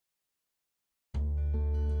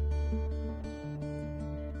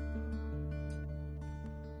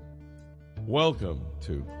Welcome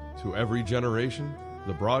to Every Generation,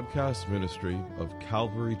 the broadcast ministry of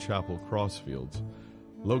Calvary Chapel Crossfields,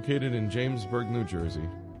 located in Jamesburg, New Jersey,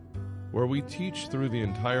 where we teach through the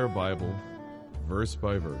entire Bible, verse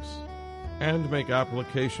by verse, and make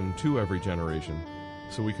application to every generation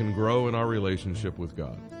so we can grow in our relationship with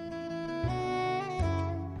God.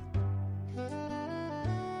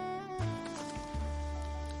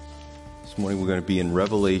 This morning we're going to be in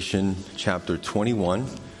Revelation chapter 21.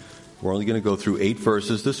 We're only going to go through 8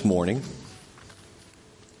 verses this morning.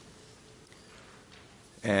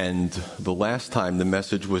 And the last time the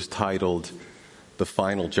message was titled The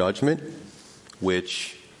Final Judgment,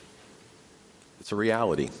 which it's a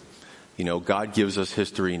reality. You know, God gives us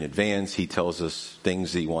history in advance. He tells us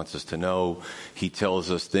things that He wants us to know. He tells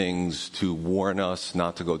us things to warn us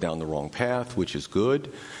not to go down the wrong path, which is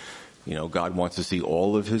good. You know, God wants to see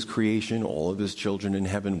all of His creation, all of His children in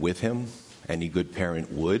heaven with Him. Any good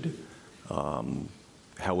parent would.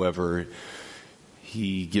 However,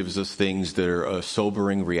 He gives us things that are a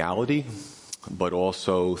sobering reality, but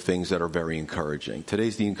also things that are very encouraging.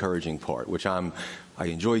 Today's the encouraging part, which I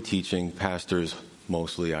enjoy teaching. Pastors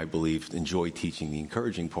mostly, I believe, enjoy teaching the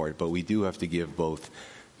encouraging part, but we do have to give both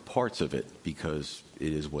parts of it because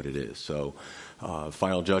it is what it is. So,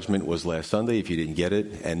 Final Judgment was last Sunday, if you didn't get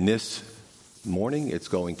it. And this morning, it's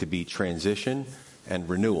going to be transition and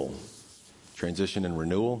renewal. Transition and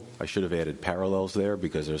renewal. I should have added parallels there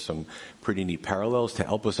because there's some pretty neat parallels to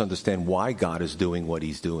help us understand why God is doing what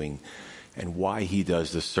He's doing and why He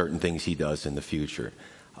does the certain things He does in the future.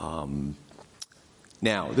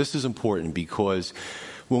 Now, this is important because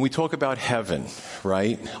when we talk about heaven,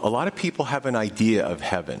 right, a lot of people have an idea of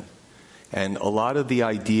heaven. And a lot of the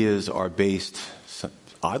ideas are based,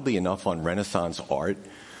 oddly enough, on Renaissance art.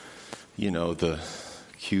 You know, the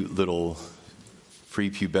cute little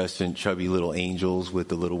prepubescent, chubby little angels with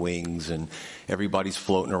the little wings, and everybody's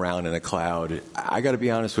floating around in a cloud. I got to be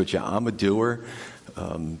honest with you, I'm a doer.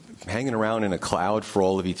 Hanging around in a cloud for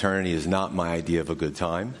all of eternity is not my idea of a good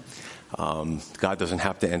time. God doesn't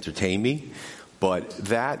have to entertain me, but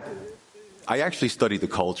I actually studied the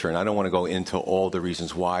culture, and I don't want to go into all the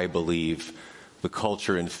reasons why I believe the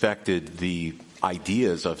culture infected the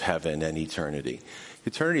ideas of heaven and eternity.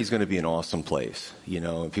 Eternity is going to be an awesome place, you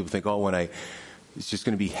know, and people think, it's just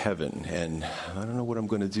going to be heaven, and I don't know what I'm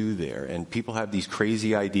going to do there. And people have these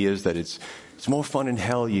crazy ideas that it's more fun in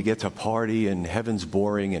hell, you get to party, and heaven's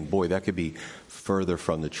boring, and boy, that could be further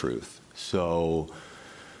from the truth. So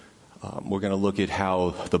we're going to look at how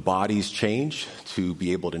the bodies change to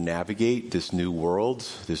be able to navigate this new world,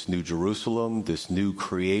 this new Jerusalem, this new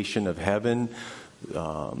creation of heaven,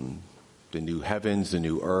 the new heavens, the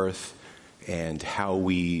new earth, and how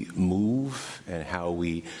we move and how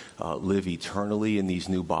we live eternally in these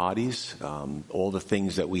new bodies, all the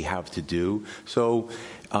things that we have to do. So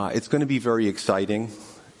it's going to be very exciting,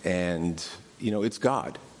 and, you know, it's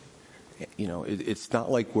God. You know, it's not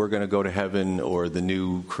like we're going to go to heaven or the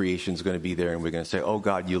new creation's going to be there and we're going to say, oh,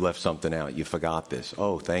 God, you left something out. You forgot this.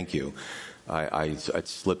 Oh, thank you. It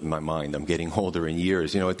slipped in my mind. I'm getting older in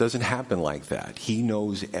years. You know, it doesn't happen like that. He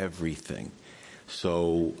knows everything.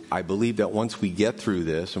 So I believe that once we get through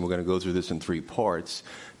this, and we're going to go through this in 3 parts,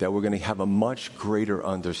 that we're going to have a much greater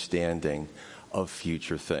understanding of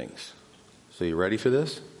future things. So you ready for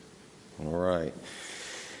this? All right.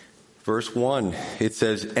 Verse 1, it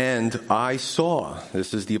says, "And I saw,"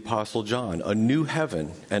 this is the Apostle John, "a new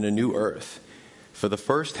heaven and a new earth. For the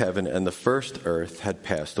first heaven and the first earth had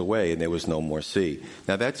passed away, and there was no more sea."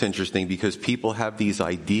 Now that's interesting because people have these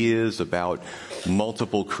ideas about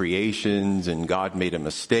multiple creations and God made a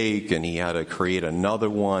mistake and He had to create another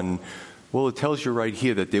one. Well, it tells you right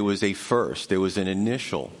here that there was a first, there was an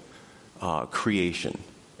initial creation.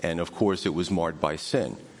 And of course it was marred by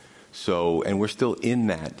sin. So, and we're still in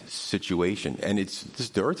that situation. And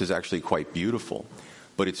the earth is actually quite beautiful.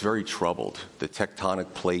 But it's very troubled. The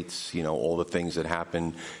tectonic plates, you know, all the things that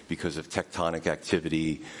happen because of tectonic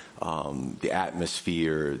activity, the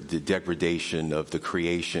atmosphere, the degradation of the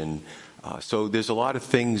creation. So there's a lot of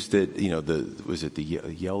things that, you know, the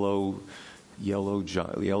yellow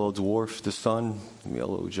dwarf, the sun,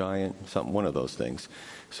 yellow giant, something, one of those things.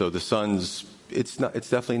 So the sun's, it's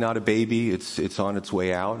definitely not a baby. It's on its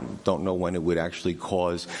way out. Don't know when it would actually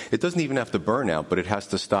cause. It doesn't even have to burn out, but it has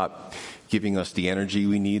to stop giving us the energy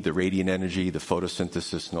we need, the radiant energy, the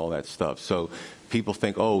photosynthesis, and all that stuff. So people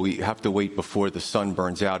think, we have to wait before the sun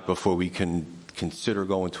burns out before we can consider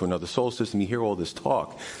going to another solar system. You hear all this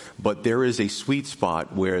talk, but there is a sweet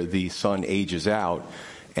spot where the sun ages out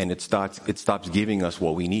and it stops giving us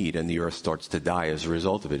what we need, and the earth starts to die as a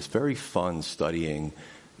result of it. It's very fun studying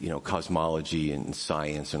cosmology and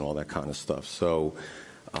science and all that kind of stuff. So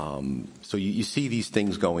you see these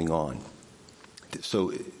things going on.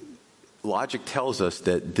 So logic tells us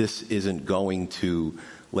that this isn't going to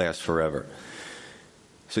last forever.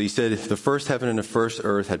 So he said, the first heaven and the first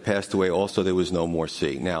earth had passed away, also there was no more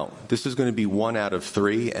sea. Now, this is going to be 1 out of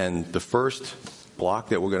 3, and the first block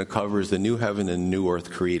that we're going to cover is the new heaven and new earth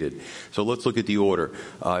created. So let's look at the order.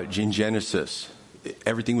 In Genesis,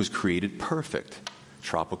 everything was created perfect.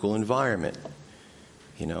 Tropical environment.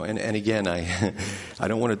 And again, I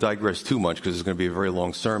don't want to digress too much because it's going to be a very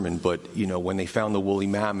long sermon, but, when they found the woolly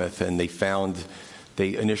mammoth and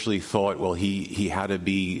they initially thought, well, he had to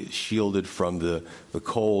be shielded from the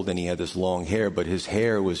cold, and he had this long hair, but his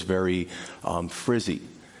hair was very frizzy.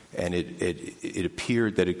 And it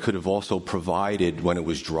appeared that it could have also provided when it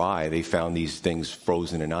was dry. They found these things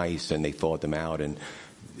frozen in ice, and they thawed them out, and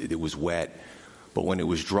it was wet. But when it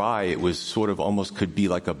was dry, it was sort of almost could be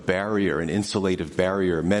like a barrier, an insulative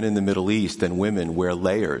barrier. Men in the Middle East and women wear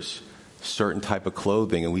layers, certain type of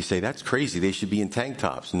clothing. And we say, that's crazy. They should be in tank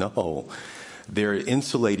tops. No, they're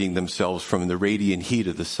insulating themselves from the radiant heat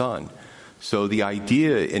of the sun. So the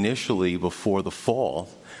idea initially before the fall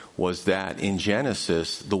was that in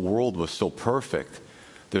Genesis, the world was so perfect.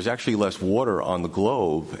 There's actually less water on the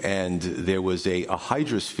globe, and there was a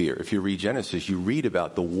hydrosphere. If you read Genesis, you read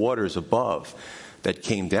about the waters above that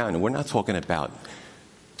came down. And we're not talking about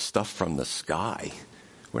stuff from the sky.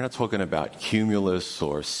 We're not talking about cumulus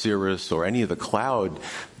or cirrus or any of the cloud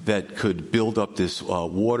that could build up this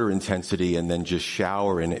water intensity and then just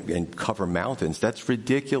shower and cover mountains. That's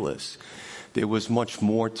ridiculous. There was much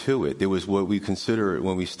more to it. There was what we consider,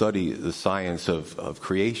 when we study the science of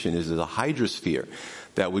creation, is a hydrosphere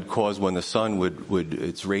that would cause, when the sun would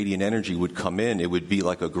its radiant energy would come in, it would be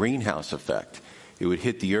like a greenhouse effect. It would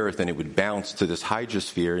hit the earth and it would bounce to this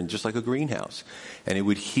hydrosphere, and just like a greenhouse. And it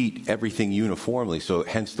would heat everything uniformly, so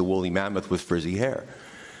hence the woolly mammoth with frizzy hair.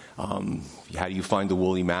 How do you find the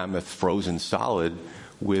woolly mammoth frozen solid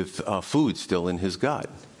with food still in his gut?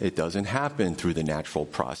 It doesn't happen through the natural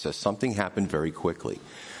process. Something happened very quickly.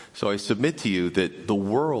 So I submit to you that the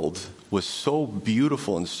world was so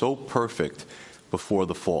beautiful and so perfect before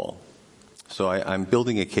the fall. So I'm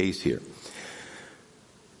building a case here.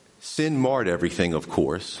 Sin marred everything, of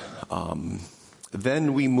course.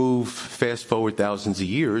 Then we move, fast forward thousands of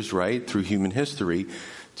years, right, through human history,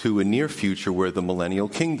 to a near future where the millennial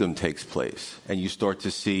kingdom takes place. And you start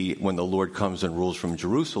to see, when the Lord comes and rules from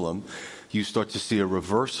Jerusalem, you start to see a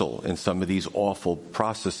reversal in some of these awful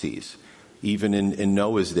processes. Even in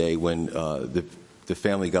Noah's day, when the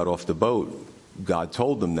family got off the boat, God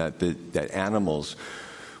told them that animals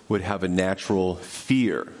would have a natural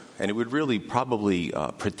fear, and it would really probably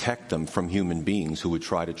protect them from human beings who would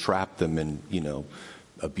try to trap them and,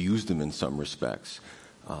 abuse them in some respects.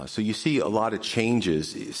 So you see a lot of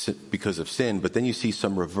changes because of sin, but then you see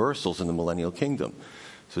some reversals in the millennial kingdom.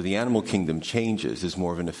 So the animal kingdom changes. There's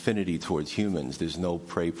more of an affinity towards humans. There's no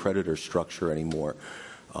prey-predator structure anymore.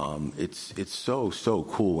 It's so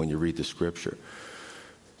cool when you read the scripture.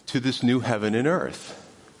 To this new heaven and earth.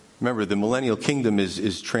 Remember, the millennial kingdom is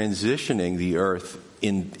transitioning the earth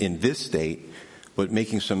in this state, but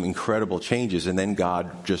making some incredible changes, and then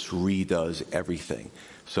God just redoes everything.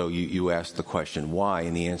 So you ask the question, why?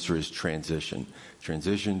 And the answer is transition.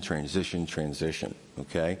 Transition,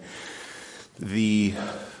 okay? The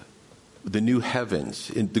new heavens,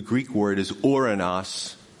 the Greek word is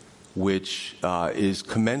oranos, which is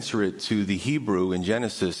commensurate to the Hebrew in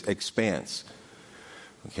Genesis, expanse.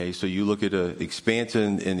 Okay, so you look at an expanse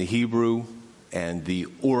in the Hebrew and the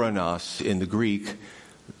oranos in the Greek.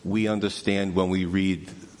 We understand when we read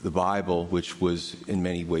the Bible, which was in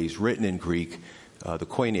many ways written in Greek, the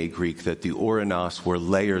Koine Greek, that the oranos were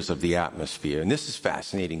layers of the atmosphere. And this is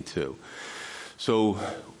fascinating too. So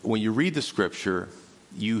when you read the scripture,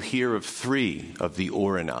 you hear of 3 of the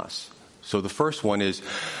oranos. So the first one is,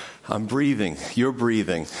 I'm breathing, you're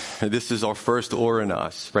breathing. This is our first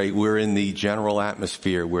oranos, right? We're in the general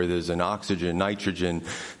atmosphere where there's an oxygen, nitrogen,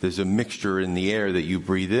 there's a mixture in the air that you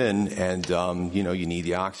breathe in, and, you need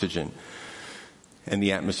the oxygen. And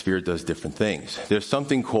the atmosphere does different things. There's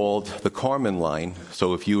something called the Kármán line.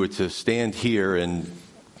 So if you were to stand here and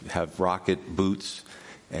have rocket boots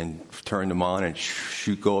and turn them on and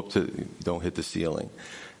go up to, don't hit the ceiling.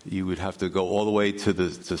 You would have to go all the way to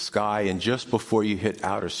the sky, and just before you hit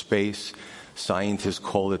outer space, scientists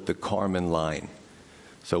call it the Kármán line.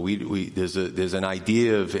 So there's an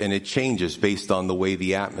idea of, and it changes based on the way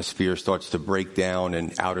the atmosphere starts to break down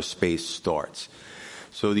and outer space starts.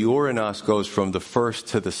 So the oranos goes from the first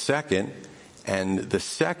to the second, and the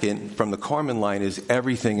second from the Kármán line is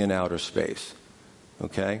everything in outer space.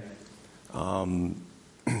 Okay?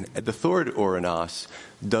 The third Uranos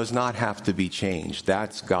does not have to be changed.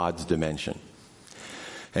 That's God's dimension.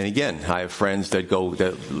 And again, I have friends that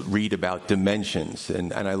read about dimensions,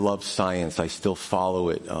 and I love science. I still follow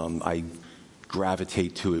it. I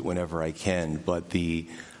gravitate to it whenever I can. But they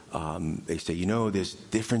say, there's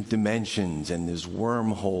different dimensions, and there's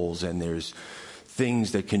wormholes, and there's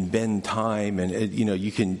things that can bend time, and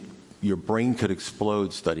your brain could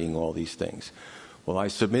explode studying all these things. Well, I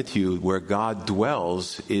submit to you, where God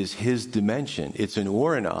dwells is his dimension. It's an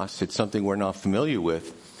Uranos. It's something we're not familiar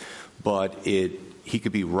with, but he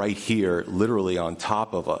could be right here, literally on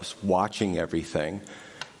top of us, watching everything,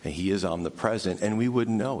 and he is omnipresent, and we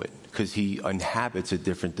wouldn't know it because he inhabits a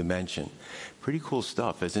different dimension. Pretty cool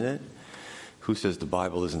stuff, isn't it? Who says the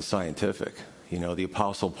Bible isn't scientific? The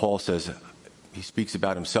Apostle Paul says, he speaks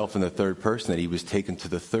about himself in the third person, that he was taken to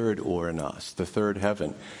the third Uranos, the third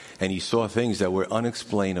heaven, and he saw things that were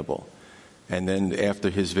unexplainable. And then after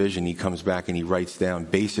his vision, he comes back and he writes down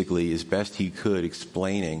basically as best he could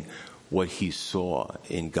explaining what he saw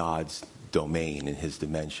in God's domain, in his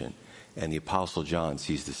dimension. And the Apostle John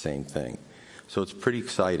sees the same thing. So it's pretty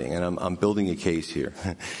exciting, and I'm building a case here.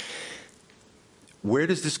 Where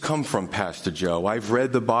does this come from, Pastor Joe? I've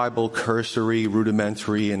read the Bible cursory,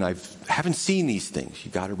 rudimentary, and I haven't seen these things.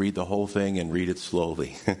 You got to read the whole thing and read it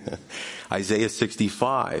slowly. Isaiah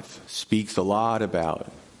 65 speaks a lot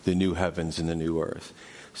about the new heavens and the new earth.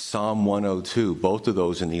 Psalm 102, both of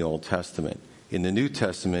those in the Old Testament. In the New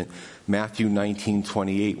Testament, Matthew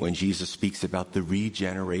 19:28, when Jesus speaks about the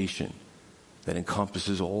regeneration that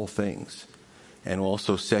encompasses all things. And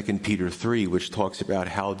also 2 Peter 3, which talks about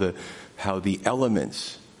how the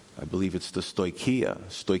elements, I believe it's the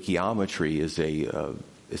stoichiometry is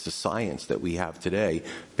a science that we have today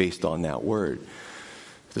based on that word.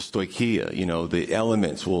 The stoichia, the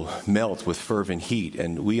elements will melt with fervent heat,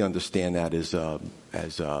 and we understand that as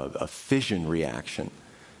a fission reaction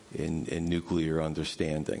in nuclear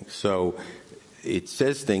understanding. So it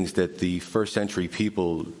says things that the first century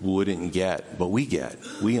people wouldn't get, but we get.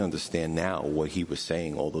 We understand now what he was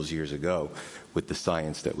saying all those years ago with the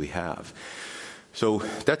science that we have. So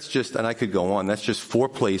that's just, and I could go on, that's just 4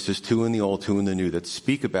 places, 2 in the Old, 2 in the New, that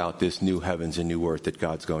speak about this new heavens and new earth that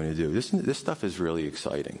God's going to do. This stuff is really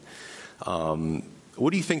exciting. What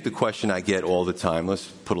do you think the question I get all the time, let's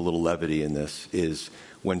put a little levity in this, is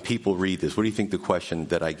when people read this, what do you think the question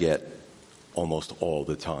that I get almost all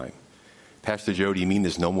the time? Pastor Joe, do you mean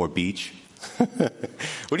there's no more beach?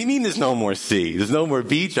 What do you mean there's no more sea? There's no more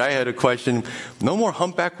beach? I had a question, no more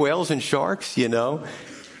humpback whales and sharks,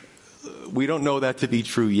 We don't know that to be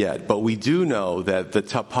true yet, but we do know that the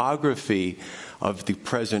topography of the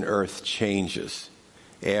present earth changes.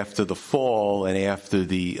 After the fall and after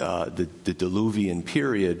the Diluvian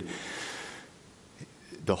period,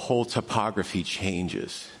 the whole topography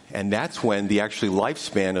changes. And that's when the actual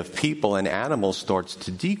lifespan of people and animals starts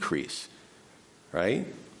to decrease, right?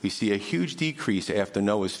 We see a huge decrease after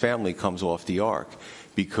Noah's family comes off the ark,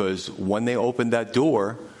 because when they opened that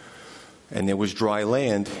door and there was dry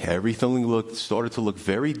land, everything started to look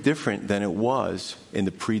very different than it was in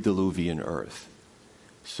the pre-Diluvian earth.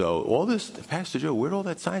 So all this, Pastor Joe, where'd all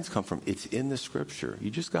that science come from? It's in the scripture. You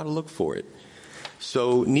just got to look for it.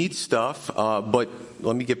 So neat stuff, but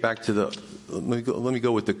let me get back to let me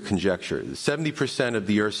go with the conjecture. 70% of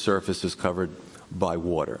the earth's surface is covered by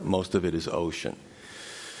water. Most of it is ocean.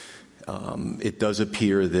 It does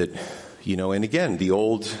appear that, and again,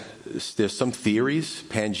 there's some theories,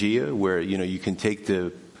 Pangea, where, you can take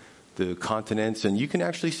the continents and you can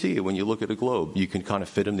actually see it when you look at a globe. You can kind of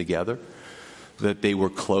fit them together, that they were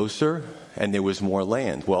closer and there was more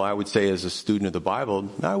land. Well, I would say as a student of the Bible,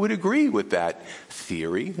 I would agree with that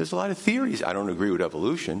theory. There's a lot of theories. I don't agree with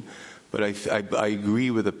evolution, but I agree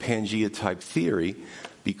with a Pangea type theory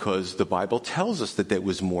because the Bible tells us that there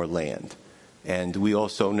was more land. And we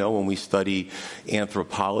also know when we study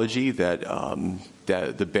anthropology that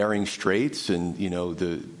the Bering Straits and,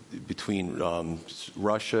 between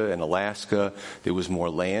Russia and Alaska, there was more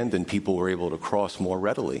land and people were able to cross more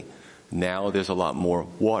readily. Now there's a lot more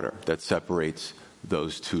water that separates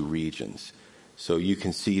those two regions. So you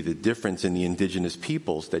can see the difference in the indigenous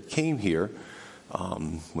peoples that came here.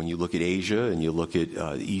 When you look at Asia and you look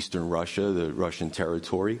at eastern Russia, the Russian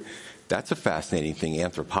territory, that's a fascinating thing,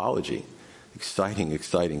 anthropology.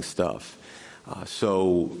 Exciting stuff.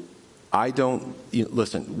 So I don't,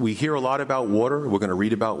 listen, we hear a lot about water. We're going to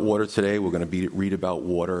read about water today. We're going to read about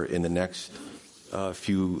water in the next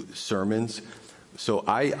few sermons. So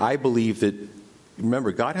I believe that,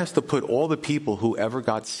 remember, God has to put all the people who ever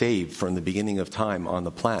got saved from the beginning of time on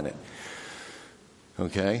the planet.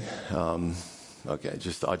 Okay? Okay,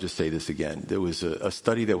 I'll just say this again. There was a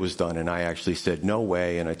study that was done, and I actually said, no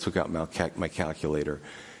way, and I took out my calculator,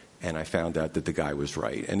 and I found out that the guy was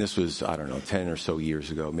right. And this was, 10 or so years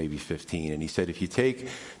ago, maybe 15. And he said,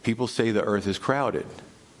 people say the earth is crowded.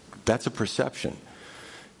 That's a perception.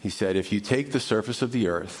 He said, if you take the surface of the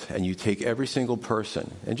earth and you take every single person,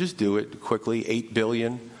 and just do it quickly, 8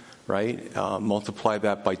 billion, right? Multiply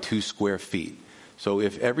that by 2 square feet. So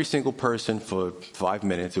if every single person for 5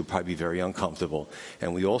 minutes, it would probably be very uncomfortable,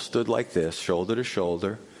 and we all stood like this, shoulder to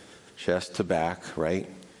shoulder, chest to back, right?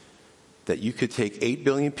 That you could take 8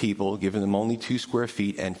 billion people, giving them only 2 square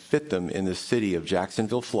feet, and fit them in the city of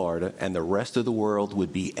Jacksonville, Florida, and the rest of the world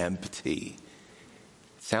would be empty.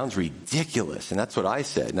 Sounds ridiculous, and that's what I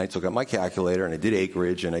said. And I took out my calculator, and I did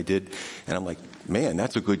acreage, and I'm like, man,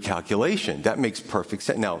 that's a good calculation. That makes perfect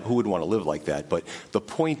sense. Now, who would want to live like that? But the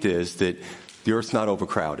point is that the earth's not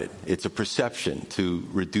overcrowded. It's a perception to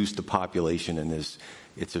reduce the population, and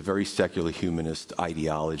it's a very secular humanist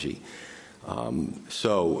ideology.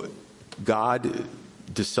 So God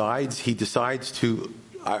decides to,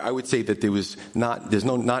 I would say that there's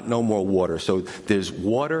no more water. So there's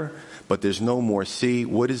water, but there's no more sea.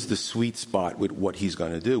 What is the sweet spot with what he's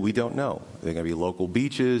going to do? We don't know. Are there going to be local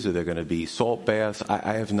beaches? Are there going to be salt baths?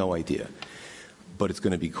 I have no idea. But it's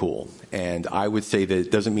going to be cool. And I would say that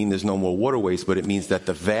it doesn't mean there's no more waterways, but it means that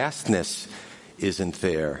the vastness isn't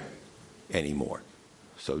there anymore.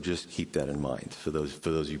 So just keep that in mind for those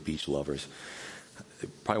of you beach lovers.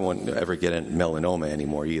 Probably won't ever get melanoma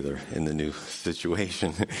anymore either in the new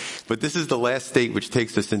situation. But this is the last state which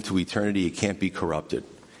takes us into eternity. It can't be corrupted.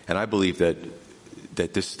 And I believe that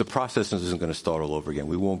the process isn't going to start all over again.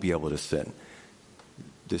 We won't be able to sin.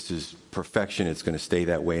 This is perfection. It's going to stay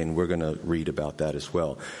that way, and we're going to read about that as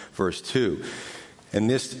well. Verse 2. And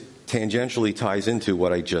this tangentially ties into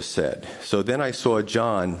what I just said. So then I,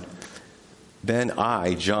 John,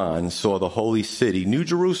 saw the holy city, New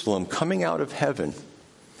Jerusalem, coming out of heaven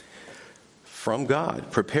from God,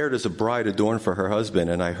 prepared as a bride adorned for her husband.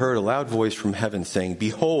 And I heard a loud voice from heaven saying,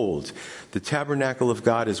 behold, the tabernacle of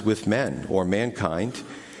God is with men, or mankind,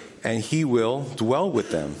 and he will dwell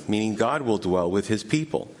with them, meaning God will dwell with his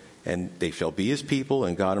people. And they shall be his people,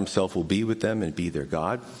 and God himself will be with them and be their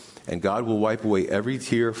God. And God will wipe away every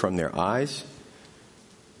tear from their eyes.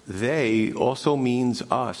 They also means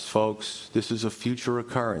us, folks. This is a future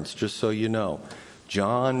occurrence, just so you know.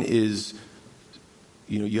 John is,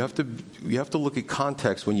 you have to look at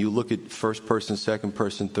context when you look at first person, second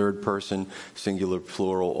person, third person, singular,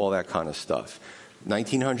 plural, all that kind of stuff.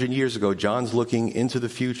 1900 years ago, John's looking into the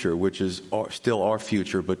future, which is still our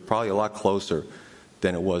future, but probably a lot closer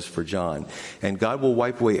than it was for John. And God will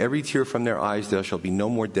wipe away every tear from their eyes. There shall be no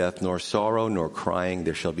more death, nor sorrow, nor crying.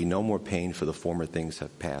 There shall be no more pain, for the former things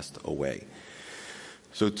have passed away.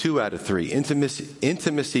 So 2 out of 3.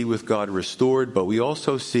 Intimacy with God restored, but we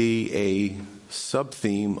also see a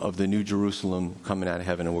sub-theme of the New Jerusalem coming out of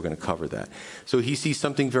heaven, and we're going to cover that. So he sees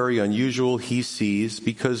something very unusual. He sees,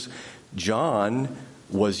 because John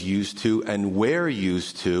was used to, and we're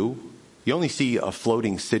used to, you only see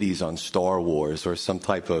floating cities on Star Wars or some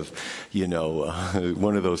type of,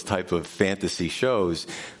 one of those type of fantasy shows.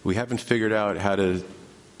 We haven't figured out how to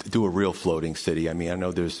do a real floating city. I mean, I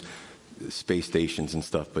know there's space stations and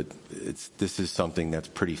stuff, but this is something that's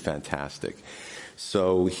pretty fantastic.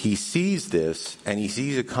 So he sees this, and he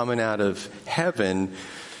sees it coming out of heaven,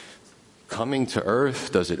 coming to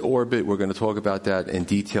earth. Does it orbit? We're going to talk about that in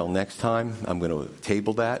detail next time. I'm going to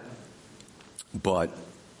table that. But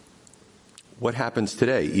what happens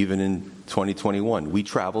today, even in 2021? We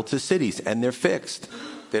travel to cities, and they're fixed.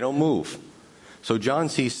 They don't move. So John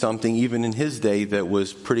sees something, even in his day, that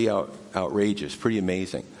was pretty outrageous, pretty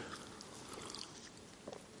amazing.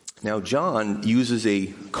 Now, John uses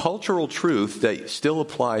a cultural truth that still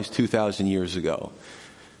applies 2,000 years ago.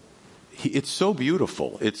 It's so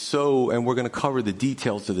beautiful. And we're going to cover the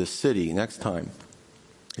details of this city next time.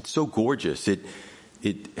 It's so gorgeous. It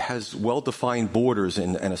has well-defined borders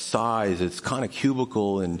and a size. It's kind of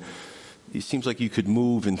cubical, and it seems like you could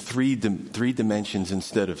move in three dimensions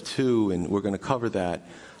instead of 2, and we're going to cover that.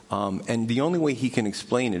 And the only way he can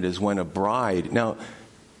explain it is when a bride... Now,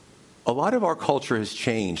 a lot of our culture has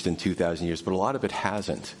changed in 2,000 years, but a lot of it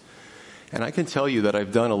hasn't. And I can tell you that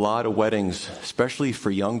I've done a lot of weddings, especially for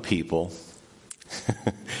young people,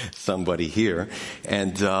 somebody here,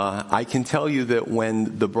 and I can tell you that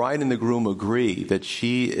when the bride and the groom agree that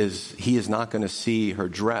he is not going to see her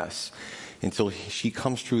dress until she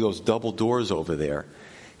comes through those double doors over there,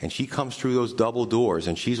 and she comes through those double doors,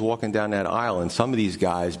 and she's walking down that aisle, and some of these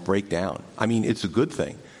guys break down. I mean, it's a good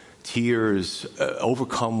thing. Tears,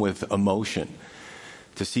 overcome with emotion.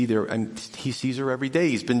 to see their, and he sees her every day.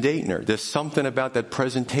 He's been dating her. There's something about that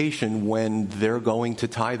presentation when they're going to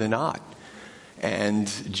tie the knot. And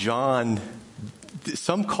John,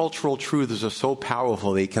 some cultural truths are so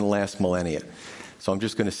powerful they can last millennia. So I'm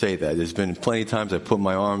just going to say that. There's been plenty of times I've put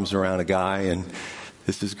my arms around a guy and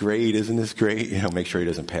this is great, isn't this great? You know, make sure he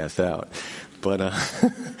doesn't pass out. But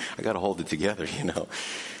I got to hold it together, you know.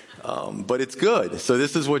 But it's good. So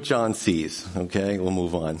this is what John sees. Okay, we'll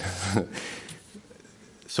move on.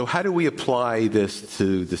 So how do we apply this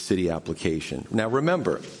to the city application? Now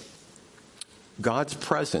remember, God's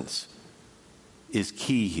presence is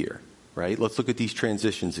key here, right? Let's look at these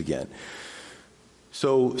transitions again.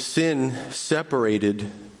 So sin separated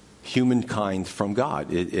humankind from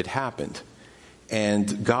God. It happened.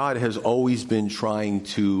 And God has always been trying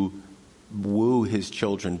to woo his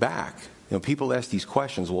children back. You know, people ask these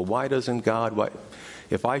questions, well, why doesn't God,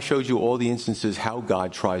 if I showed you all the instances how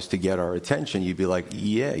God tries to get our attention, you'd be like,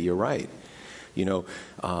 yeah, you're right. You know,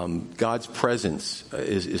 God's presence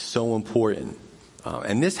is so important.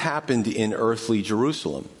 And this happened in earthly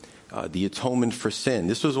Jerusalem. The atonement for sin.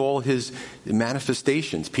 This was all his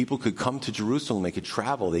manifestations. People could come to Jerusalem. They could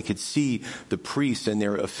travel. They could see the priests and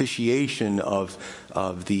their officiation of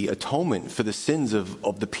the atonement for the sins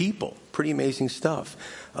of the people. Pretty amazing stuff.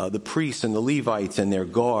 The priests and the Levites and their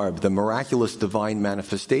garb, the miraculous divine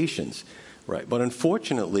manifestations. Right. But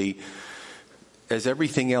unfortunately, as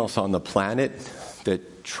everything else on the planet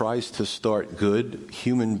that tries to start good,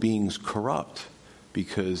 human beings corrupt.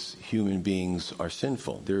 Because human beings are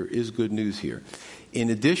sinful. There is good news here. In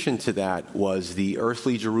addition to that was the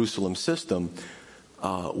earthly Jerusalem system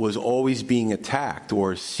was always being attacked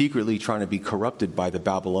or secretly trying to be corrupted by the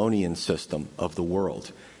Babylonian system of the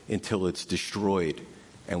world until it's destroyed.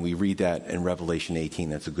 And we read that in Revelation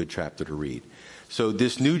 18. That's a good chapter to read. So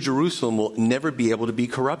this new Jerusalem will never be able to be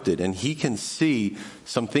corrupted. And he can see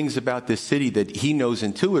some things about this city that he knows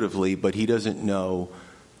intuitively, but he doesn't know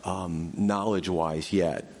knowledge-wise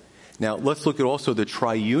yet. Now, let's look at also the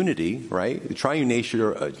triunity, right? The triune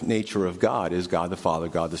nature of God is God the Father,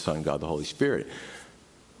 God the Son, God the Holy Spirit.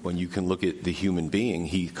 When you can look at the human being,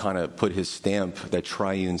 he kind of put his stamp, that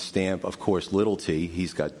triune stamp, of course, little t,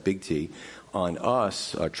 he's got big T, on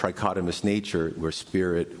us, a trichotomous nature, we're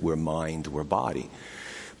spirit, we're mind, we're body.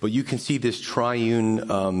 But you can see this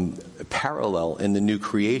triune parallel in the new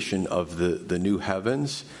creation of the new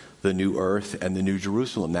heavens, the new earth, and the new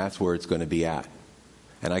Jerusalem. That's where it's going to be at.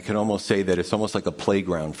 And I can almost say that it's almost like a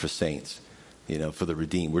playground for saints, you know, for the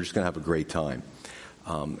redeemed. We're just going to have a great time.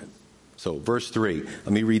 So verse 3,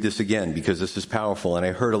 let me read this again because this is powerful. And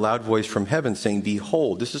I heard a loud voice from heaven saying,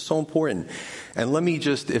 behold, this is so important. And let me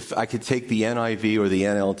just, if I could take the NIV or the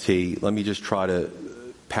NLT, let me just try to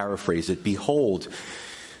paraphrase it. Behold,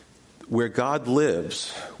 where God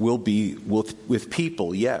lives will be with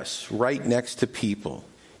people, yes, right next to people.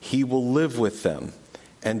 He will live with them,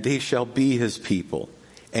 and they shall be his people.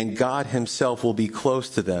 And God himself will be close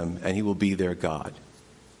to them, and he will be their God.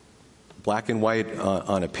 Black and white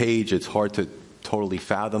on a page, it's hard to totally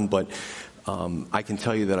fathom, but I can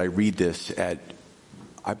tell you that I read this at,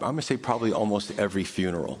 I'm going to say probably almost every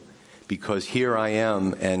funeral. Because here I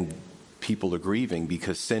am, and people are grieving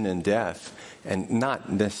because sin and death, and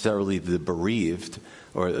not necessarily the bereaved,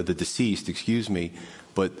 or the deceased,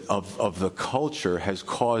 but of the culture has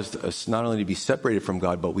caused us not only to be separated from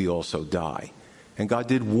God, but we also die. And God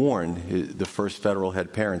did warn the first federal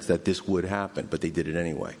head parents that this would happen, but they did it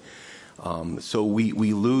anyway. So we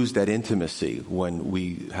lose that intimacy when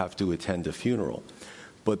we have to attend a funeral.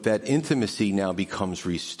 But that intimacy now becomes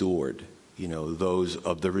restored. You know, those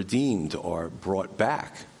of the redeemed are brought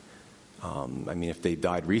back. I mean, if they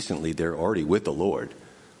died recently, they're already with the Lord.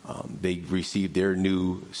 They received their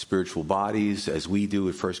new spiritual bodies, as we do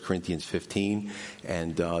at 1 Corinthians 15,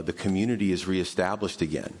 and the community is reestablished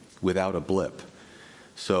again without a blip.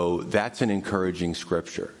 So that's an encouraging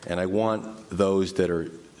scripture. And I want those that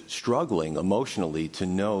are struggling emotionally to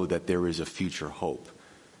know that there is a future hope.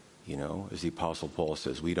 You know, as the Apostle Paul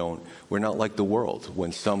says, we're not like the world.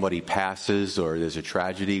 When somebody passes or there's a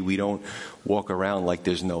tragedy, we don't walk around like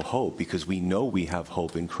there's no hope because we know we have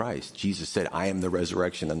hope in Christ. Jesus said, I am the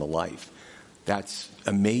resurrection and the life. That's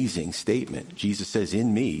an amazing statement. Jesus says,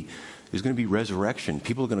 in me, there's going to be resurrection.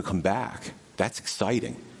 People are going to come back. That's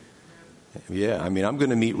exciting. Yeah, I mean, I'm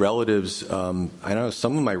going to meet relatives. I know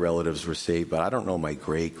some of my relatives were saved, but I don't know my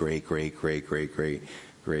great grandfather.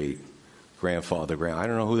 I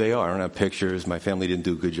don't know who they are. I don't have pictures. My family didn't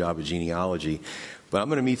do a good job of genealogy. But I'm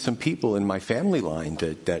going to meet some people in my family line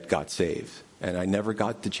that got saved. And I never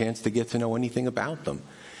got the chance to get to know anything about them.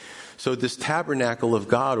 So this tabernacle of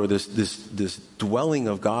God, or this dwelling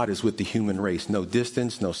of God, is with the human race. No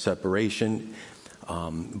distance, no separation,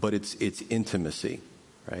 but it's intimacy,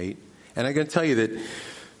 right? And I'm going to tell you that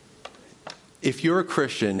if you're a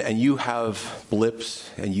Christian and you have blips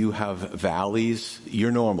and you have valleys, you're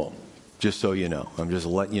normal, just so you know. I'm just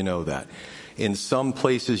letting you know that. In some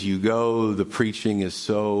places you go, the preaching is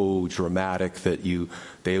so dramatic that you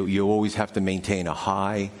always have to maintain a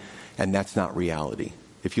high, and that's not reality.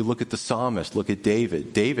 If you look at the psalmist, look at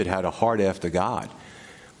David. David had a heart after God,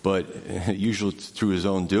 but usually through his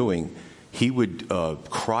own doing, he would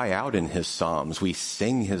cry out in his psalms. We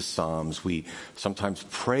sing his psalms. We sometimes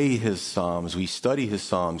pray his psalms. We study his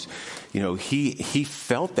psalms. He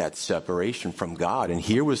felt that separation from God. And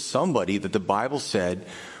here was somebody that the Bible said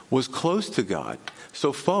was close to God.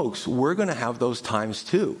 So folks, we're going to have those times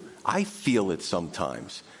too. I feel it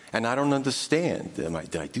sometimes. And I don't understand.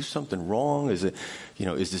 Did I do something wrong? Is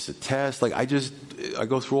this a test? I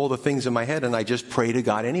go through all the things in my head and I just pray to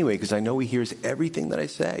God anyway, because I know he hears everything that I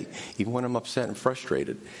say, even when I'm upset and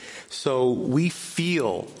frustrated. So we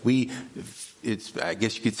feel, I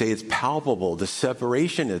guess you could say it's palpable, the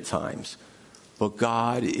separation at times. But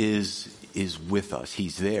God is with us.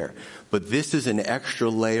 He's there. But this is an extra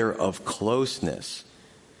layer of closeness.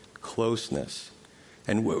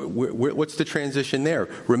 And what's the transition there?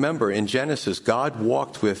 Remember, in Genesis, God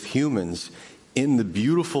walked with humans in the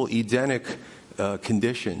beautiful Edenic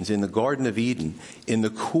conditions in the Garden of Eden in the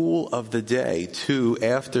cool of the day to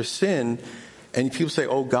after sin. And people say,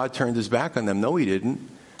 oh, God turned his back on them. No, he didn't.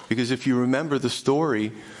 Because if you remember the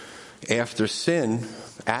story, after sin,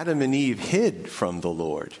 Adam and Eve hid from the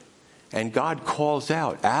Lord. And God calls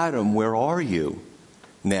out, Adam, where are you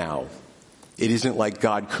now? It isn't like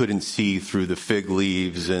God couldn't see through the fig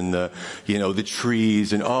leaves and the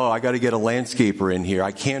trees and, I got to get a landscaper in here.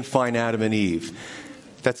 I can't find Adam and Eve.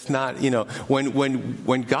 That's not,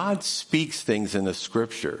 when God speaks things in the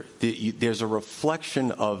scripture, there's a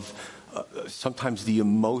reflection of sometimes the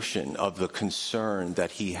emotion of the concern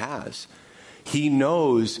that he has. He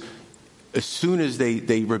knows as soon as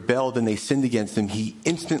they rebelled and they sinned against him, he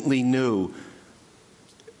instantly knew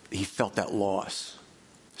he felt that loss.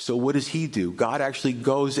 So what does he do? God actually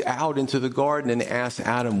goes out into the garden and asks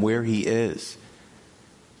Adam where he is.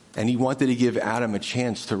 And he wanted to give Adam a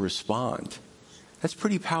chance to respond. That's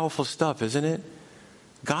pretty powerful stuff, isn't it?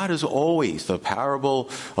 God is always, the parable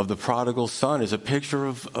of the prodigal son is a picture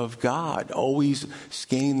of God, always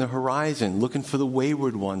scanning the horizon, looking for the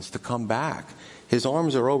wayward ones to come back. His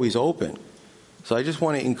arms are always open. So I just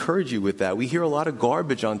want to encourage you with that. We hear a lot of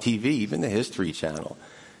garbage on TV, even the History Channel.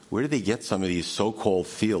 Where do they get some of these so-called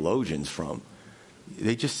theologians from?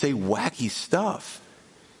 They just say wacky stuff,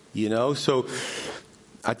 So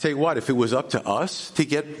I tell you what, if it was up to us to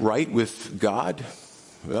get right with God,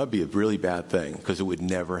 that would be a really bad thing because it would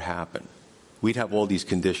never happen. We'd have all these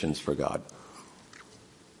conditions for God.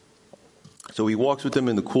 So he walks with them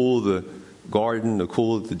in the cool of the garden, the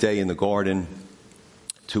cool of the day in the garden,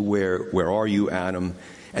 to where are you, Adam?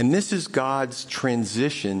 And this is God's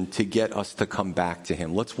transition to get us to come back to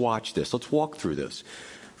him. Let's watch this. Let's walk through this.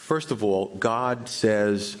 First of all, God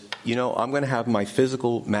says, I'm going to have my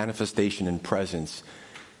physical manifestation and presence.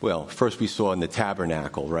 Well, first we saw in the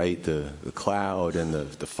tabernacle, right? The cloud and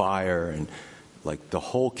the fire, and the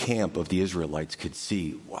whole camp of the Israelites could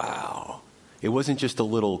see, wow. It wasn't just a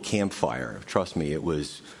little campfire. Trust me, it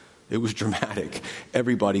was dramatic.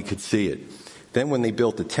 Everybody could see it. Then when they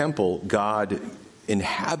built the temple, God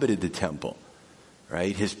inhabited the temple,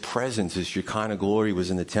 right? His presence, his Shekinah glory was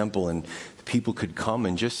in the temple, and people could come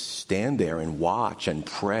and just stand there and watch and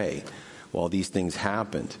pray while these things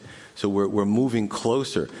happened. So we're moving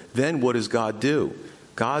closer. Then what does God do?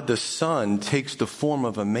 God the Son takes the form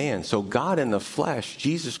of a man. So God in the flesh,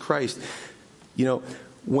 Jesus Christ,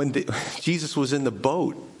 when Jesus was in the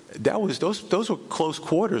boat, those were close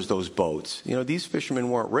quarters, those boats. These fishermen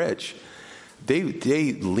weren't rich. They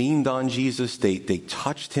leaned on Jesus. They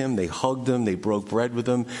touched him. They hugged him. They broke bread with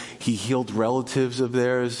him. He healed relatives of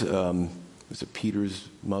theirs. Was it Peter's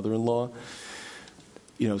mother-in-law?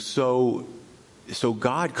 So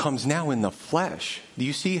God comes now in the flesh. Do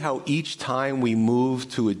you see how each time we move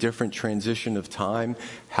to a different transition of time,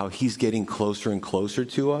 how he's getting closer and closer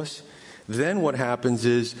to us? Then what happens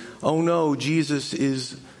is, oh no, he's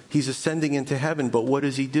ascending into heaven, but what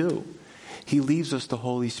does he do? He leaves us the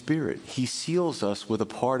Holy Spirit. He seals us with a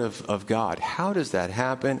part of God. How does that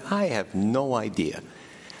happen? I have no idea.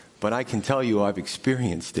 But I can tell you I've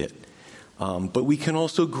experienced it. But we can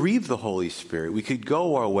also grieve the Holy Spirit. We could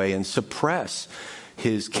go our way and suppress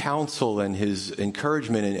his counsel and his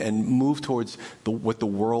encouragement and move towards what the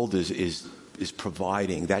world is is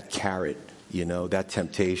providing, that carrot, that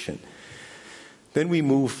temptation. Then we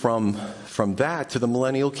move from that to the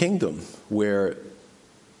millennial kingdom, where,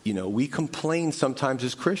 we complain sometimes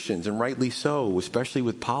as Christians, and rightly so, especially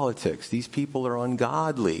with politics. These people are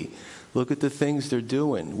ungodly. Look at the things they're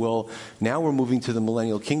doing. Well, now we're moving to the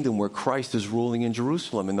millennial kingdom where Christ is ruling in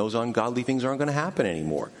Jerusalem, and those ungodly things aren't going to happen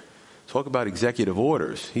anymore. Talk about executive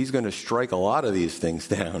orders. He's going to strike a lot of these things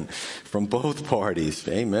down from both parties.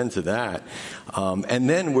 Amen to that. And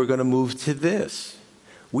then we're going to move to this.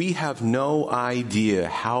 We have no idea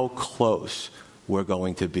how close we're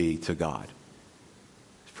going to be to God.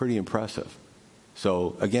 It's pretty impressive.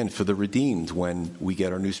 So again, for the redeemed, when we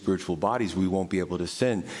get our new spiritual bodies, we won't be able to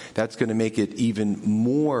sin. That's going to make it even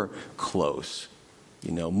more close,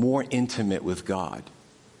 more intimate with God.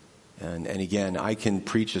 And again, I can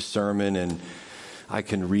preach a sermon and I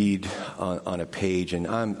can read on a page, and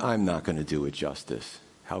I'm not going to do it justice.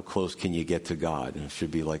 How close can you get to God? And it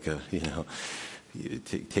should be like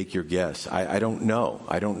take your guess. I don't know.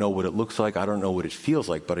 I don't know what it looks like. I don't know what it feels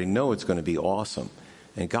like, but I know it's going to be awesome.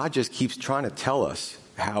 And God just keeps trying to tell us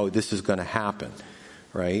how this is going to happen,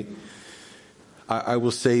 right? I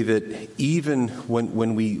will say that even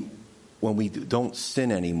when we don't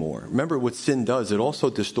sin anymore, remember what sin does, it also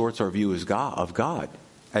distorts our view of God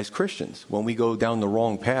as Christians. When we go down the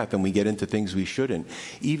wrong path and we get into things we shouldn't,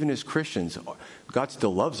 even as Christians, God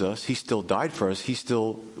still loves us. He still died for us. We're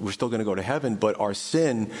still going to go to heaven, but our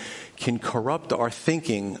sin can corrupt our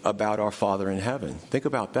thinking about our Father in heaven. Think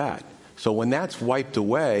about that. So when that's wiped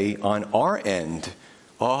away on our end,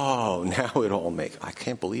 now it all makes, I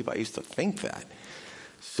can't believe I used to think that.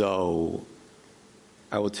 So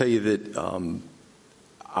I will tell you that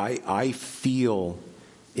I feel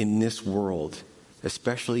in this world,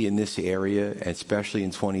 especially in this area, and especially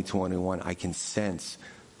in 2021, I can sense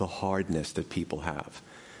the hardness that people have.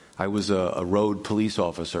 I was a road police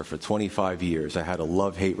officer for 25 years. I had a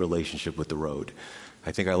love-hate relationship with the road.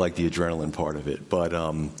 I think I like the adrenaline part of it. But,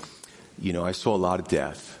 I saw a lot of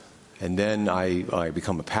death. And then I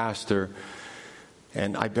become a pastor.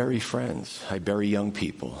 And I bury friends. I bury young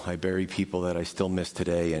people. I bury people that I still miss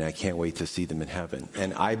today, and I can't wait to see them in heaven.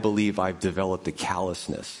 And I believe I've developed a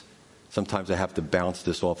callousness. Sometimes I have to bounce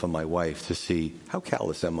this off of my wife to see, how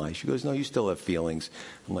callous am I? She goes, no, you still have feelings.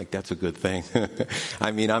 I'm like, that's a good thing.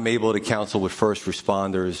 I mean, I'm able to counsel with first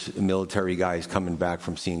responders, military guys coming back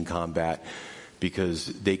from seeing combat, because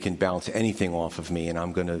they can bounce anything off of me, and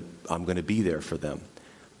I'm gonna be there for them.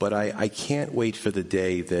 But I can't wait for the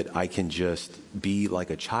day that I can just be like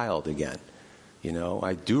a child again.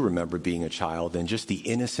 I do remember being a child and just the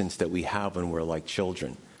innocence that we have when we're like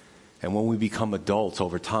children. And when we become adults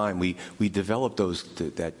over time, we develop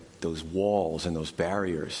those walls and those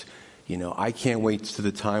barriers. I can't wait to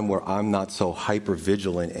the time where I'm not so hyper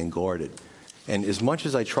vigilant and guarded. And as much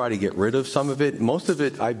as I try to get rid of some of it, most of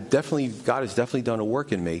it, God has definitely done a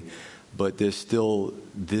work in me. But there's still,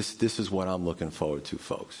 this is what I'm looking forward to,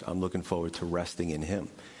 folks. I'm looking forward to resting in Him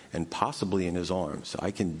and possibly in His arms.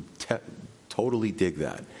 I can totally dig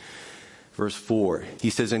that. Verse 4, he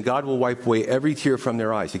says, and God will wipe away every tear from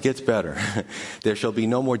their eyes. It gets better. There shall be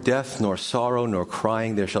no more death, nor sorrow, nor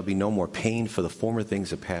crying. There shall be no more pain, for the former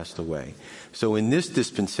things have passed away. So in this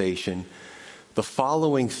dispensation, the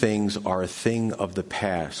following things are a thing of the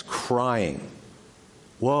past. Crying.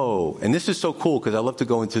 Whoa. And this is so cool because I love to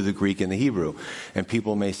go into the Greek and the Hebrew. And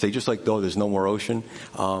people may say, just like, there's no more ocean.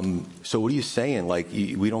 So what are you saying? Like,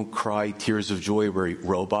 we don't cry tears of joy, we're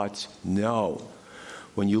robots? No.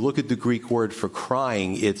 When you look at the Greek word for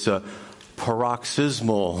crying, it's a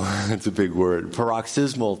paroxysmal, it's a big word,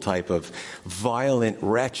 paroxysmal type of violent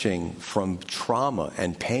retching from trauma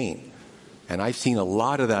and pain. And I've seen a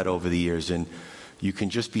lot of that over the years. And you can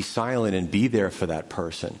just be silent and be there for that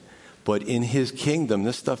person. But in His kingdom,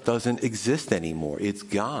 this stuff doesn't exist anymore. It's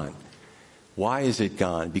gone. Why is it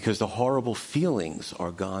gone? Because the horrible feelings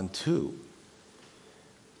are gone too.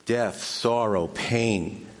 Death, sorrow,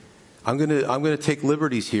 pain. I'm going to take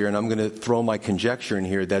liberties here, and I'm going to throw my conjecture in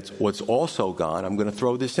here. That's what's also gone. I'm going to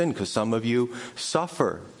throw this in because some of you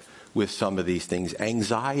suffer with some of these things.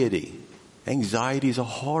 Anxiety. Anxiety is a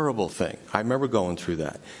horrible thing. I remember going through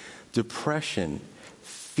that. Depression,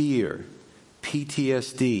 fear,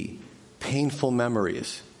 PTSD, painful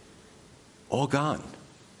memories, all gone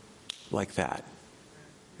like that.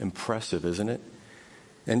 Impressive, isn't it?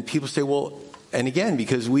 And people say, well, and again,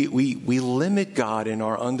 because we limit God in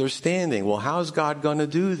our understanding. Well, how's God going to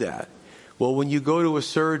do that? Well, when you go to a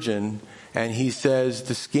surgeon and he says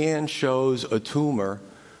the scan shows a tumor,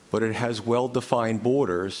 but it has well-defined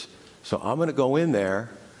borders, so I'm going to go in there.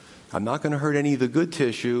 I'm not going to hurt any of the good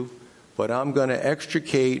tissue, but I'm going to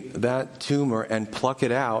extricate that tumor and pluck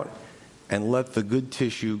it out and let the good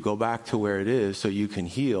tissue go back to where it is so you can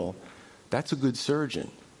heal. That's a good surgeon.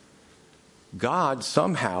 God,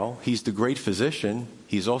 somehow, he's the great physician.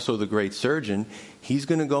 He's also the great surgeon. He's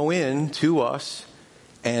going to go in to us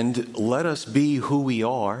and let us be who we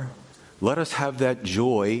are. Let us have that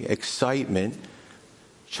joy, excitement,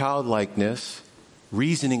 childlikeness,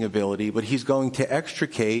 reasoning ability, but he's going to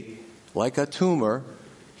extricate, like a tumor,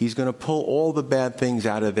 he's going to pull all the bad things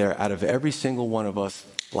out of there, out of every single one of us,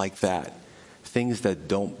 like that. Things that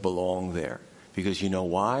don't belong there. Because you know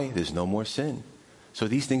why? There's no more sin. So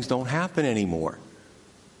these things don't happen anymore.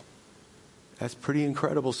 That's pretty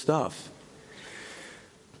incredible stuff.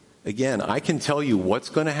 Again, I can tell you what's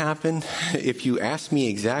going to happen. If you ask me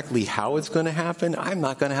exactly how it's going to happen, I'm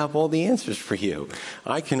not going to have all the answers for you.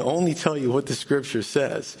 I can only tell you what the Scripture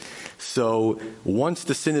says. So once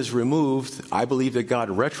the sin is removed, I believe that God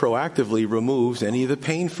retroactively removes any of the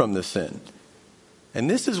pain from the sin. And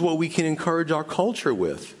this is what we can encourage our culture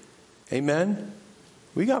with. Amen?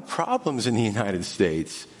 We got problems in the United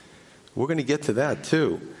States. We're going to get to that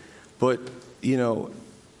too. But, you know,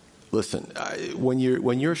 listen, when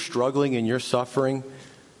you're struggling and you're suffering,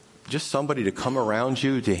 just somebody to come around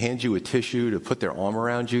you, to hand you a tissue, to put their arm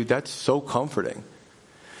around you, that's so comforting.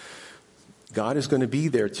 God is going to be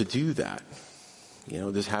there to do that. You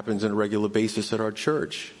know, this happens on a regular basis at our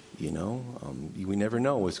church. You know, we never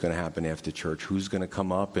know what's going to happen after church, who's going to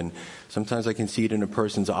come up. And sometimes I can see it in a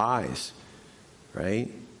person's eyes,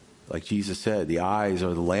 right? Like Jesus said, the eyes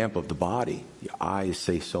are the lamp of the body. Your eyes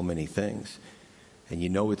say so many things. And you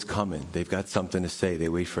know it's coming. They've got something to say. They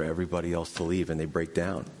wait for everybody else to leave and they break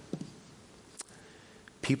down.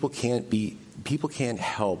 People can't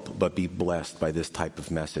help but be blessed by this type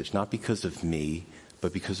of message. Not because of me,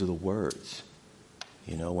 but because of the words.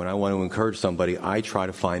 You know, when I want to encourage somebody, I try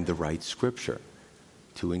to find the right scripture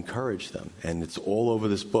to encourage them. And it's all over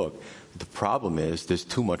this book. The problem is there's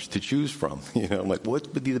too much to choose from. You know, I'm like,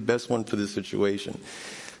 what would be the best one for this situation?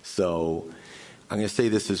 So I'm going to say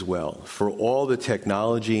this as well. For all the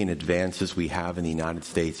technology and advances we have in the United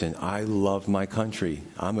States, and I love my country,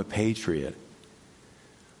 I'm a patriot.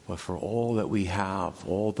 But for all that we have,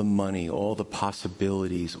 all the money, all the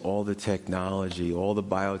possibilities, all the technology, all the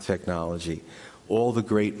biotechnology, all the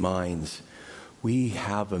great minds, we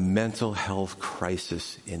have a mental health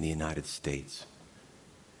crisis in the United States.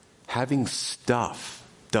 Having stuff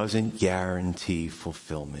doesn't guarantee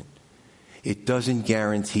fulfillment. It doesn't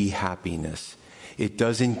guarantee happiness. It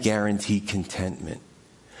doesn't guarantee contentment.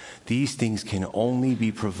 These things can only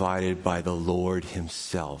be provided by the Lord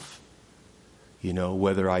himself. You know,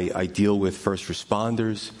 whether I deal with first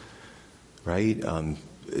responders, right? And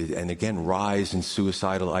again, rise in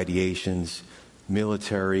suicidal ideations,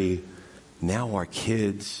 military, now our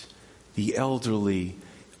kids, the elderly,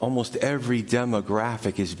 almost every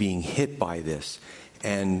demographic is being hit by this.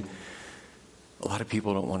 And a lot of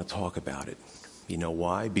people don't want to talk about it. You know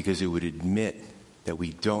why? Because it would admit that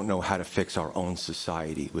we don't know how to fix our own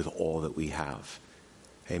society with all that we have.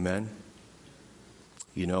 Amen?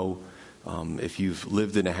 You know, if you've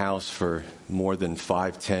lived in a house for more than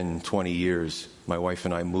 5, 10, 20 years, my wife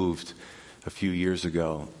and I moved a few years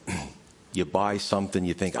ago. You buy something,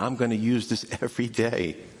 you think, I'm going to use this every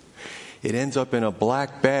day. It ends up in a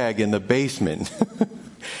black bag in the basement.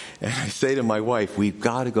 And I say to my wife, we've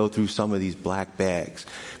got to go through some of these black bags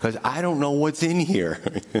because I don't know what's in here.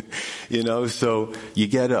 You know, so you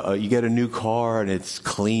get a new car and it's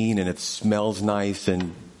clean and it smells nice,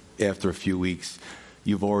 and after a few weeks,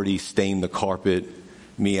 you've already stained the carpet.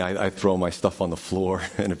 Me, I throw my stuff on the floor,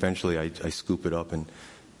 and eventually I scoop it up, and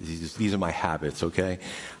these are my habits, okay?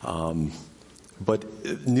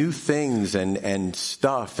 But new things and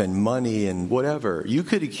stuff and money and whatever, you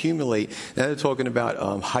could accumulate. Now they're talking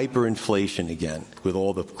about hyperinflation again with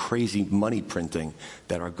all the crazy money printing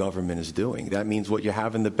that our government is doing. That means what you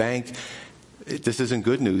have in the bank, this isn't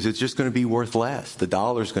good news. It's just going to be worth less. The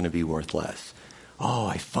dollar's going to be worth less. Oh,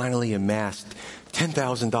 I finally amassed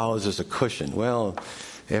 $10,000 as a cushion. Well,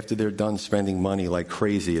 after they're done spending money like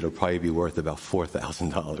crazy, it'll probably be worth about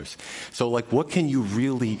 $4,000. So, like, what can you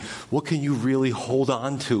really hold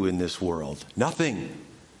on to in this world? Nothing.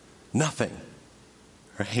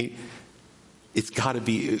 Right? It's got to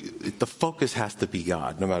be, the focus has to be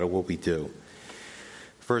God, no matter what we do.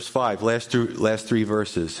 Verse 5, last three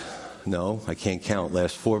verses. No, I can't count.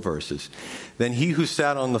 Last 4 verses. Then he who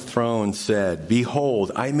sat on the throne said,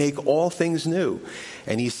 behold, I make all things new.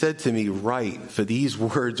 And he said to me, write, for these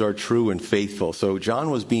words are true and faithful. So John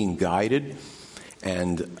was being guided,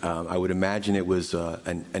 and I would imagine it was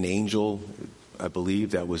an angel, I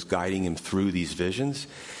believe, that was guiding him through these visions.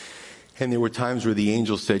 And there were times where the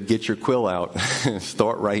angel said, get your quill out,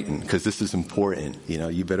 start writing, because this is important.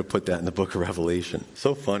 You better put that in the book of Revelation.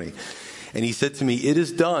 So funny. And he said to me, it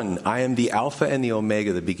is done. I am the Alpha and the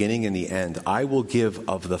Omega, the beginning and the end. I will give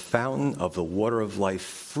of the fountain of the water of life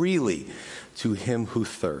freely to him who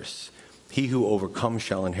thirsts. He who overcomes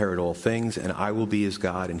shall inherit all things, and I will be his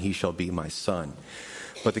God, and he shall be my son.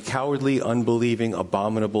 But the cowardly, unbelieving,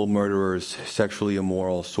 abominable murderers, sexually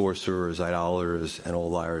immoral, sorcerers, idolaters, and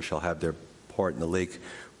all liars shall have their part in the lake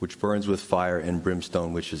which burns with fire and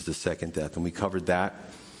brimstone, which is the second death. And we covered that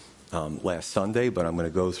last Sunday, but I'm going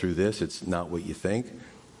to go through this. It's not what you think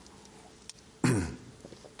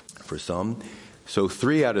for some. So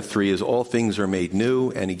 3 out of 3 is all things are made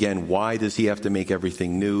new. And again, why does he have to make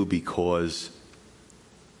everything new? Because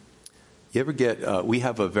you ever get, we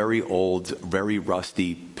have a very old, very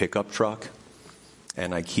rusty pickup truck,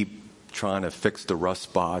 and I keep trying to fix the rust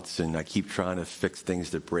spots, and I keep trying to fix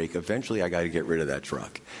things that break. Eventually, I got to get rid of that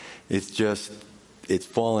truck. It's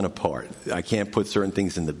falling apart. I can't put certain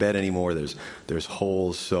things in the bed anymore. There's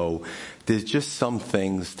holes. So there's just some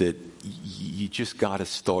things that you just got to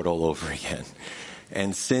start all over again.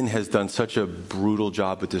 And sin has done such a brutal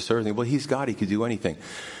job with this earth. Well, he's God. He could do anything.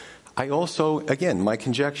 I also, again, my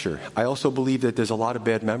conjecture, I also believe that there's a lot of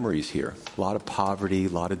bad memories here. A lot of poverty, a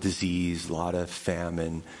lot of disease, a lot of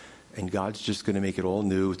famine. And God's just going to make it all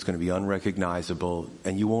new. It's going to be unrecognizable.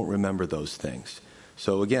 And you won't remember those things.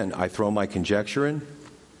 So again, I throw my conjecture in,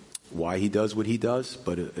 why he does what he does,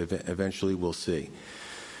 but eventually we'll see.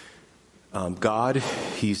 God,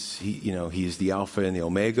 he's the Alpha and the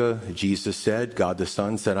Omega. Jesus said, God the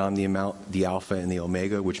Son said, I'm the Alpha and the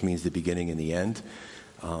Omega, which means the beginning and the end.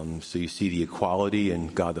 So you see the equality in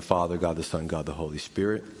God the Father, God the Son, God the Holy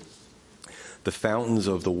Spirit. The fountains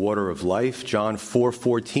of the water of life, John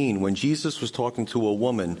 4:14. When Jesus was talking to a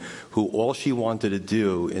woman who all she wanted to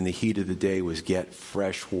do in the heat of the day was get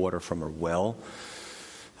fresh water from her well,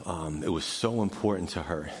 it was so important to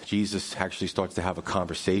her. Jesus actually starts to have a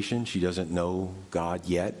conversation. She doesn't know God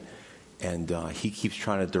yet, and he keeps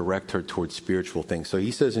trying to direct her towards spiritual things. So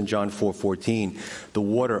he says in John 4:14, the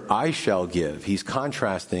water I shall give. He's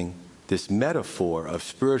contrasting this metaphor of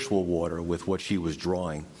spiritual water with what she was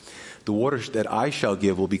drawing. The waters that I shall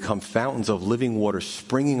give will become fountains of living water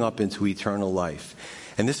springing up into eternal life.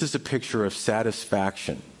 And this is a picture of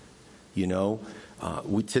satisfaction.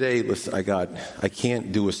 Today, listen, I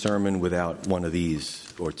can't do a sermon without one of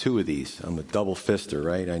these or 2 of these. I'm a double fister,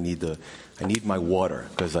 right? I need my water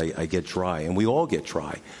because I get dry, and we all get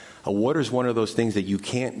dry. Water is one of those things that you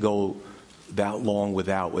can't go that long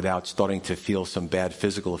without starting to feel some bad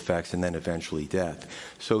physical effects and then eventually death.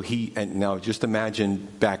 So and now just imagine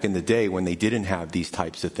back in the day when they didn't have these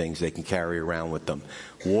types of things they can carry around with them.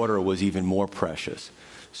 Water was even more precious.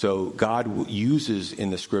 So God uses in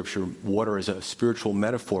the scripture water as a spiritual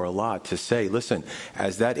metaphor a lot to say, listen,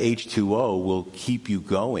 as that H2O will keep you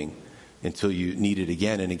going until you need it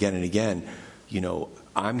again and again and again,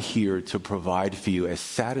 I'm here to provide for you a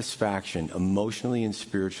satisfaction emotionally and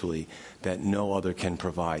spiritually that no other can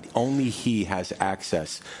provide. Only he has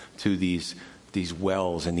access to these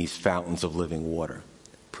wells and these fountains of living water.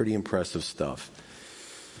 Pretty impressive stuff.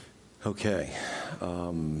 Okay.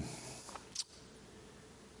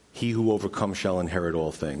 He who overcomes shall inherit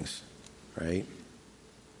all things, right?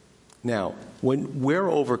 Now, when we're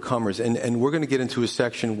overcomers, and we're going to get into a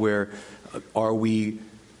section where are we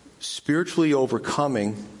spiritually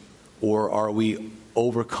overcoming, or are we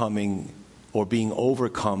overcoming or being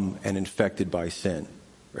overcome and infected by sin?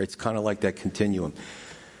 Right? It's kind of like that continuum.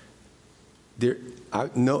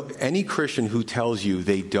 Any Christian who tells you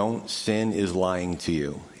they don't sin is lying to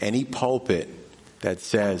you. Any pulpit that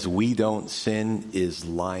says we don't sin is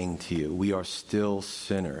lying to you. We are still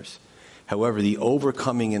sinners. However, the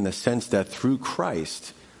overcoming in the sense that through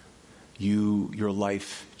Christ, your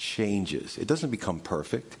life changes. It doesn't become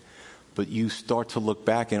perfect, but you start to look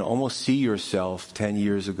back and almost see yourself 10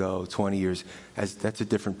 years ago, 20 years, as that's a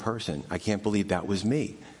different person. I can't believe that was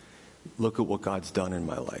me. Look at what God's done in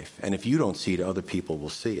my life. And if you don't see it, other people will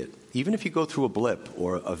see it. Even if you go through a blip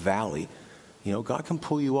or a valley, God can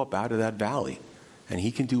pull you up out of that valley. And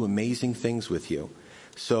he can do amazing things with you.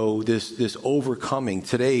 So this overcoming,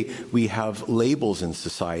 today we have labels in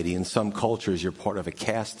society. In some cultures, you're part of a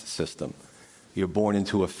caste system. You're born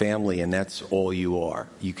into a family, and that's all you are.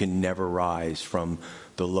 You can never rise from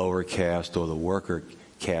the lower caste or the worker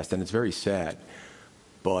caste, and it's very sad.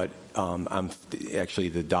 But actually,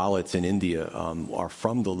 the Dalits in India are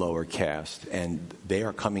from the lower caste, and they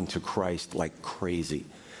are coming to Christ like crazy.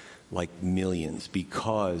 like millions,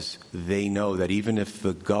 because they know that even if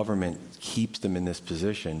the government keeps them in this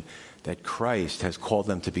position, that Christ has called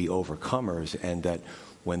them to be overcomers, and that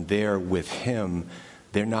when they're with him,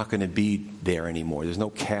 they're not going to be there anymore. There's no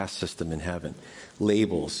caste system in heaven.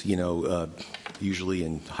 Labels, usually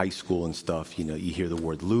in high school and stuff, you hear the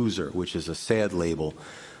word loser, which is a sad label.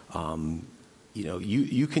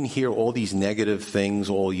 You can hear all these negative things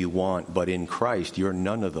all you want, but in Christ, you're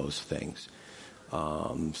none of those things.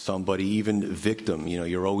 Somebody, even victim,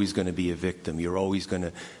 you're always going to be a victim. You're always going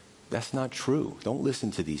to... That's not true. Don't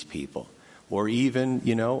listen to these people. Or even,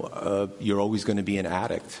 you're always going to be an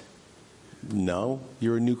addict. No,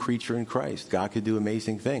 you're a new creature in Christ. God could do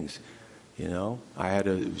amazing things. I had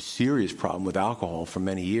a serious problem with alcohol for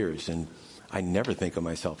many years, and I never think of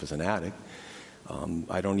myself as an addict.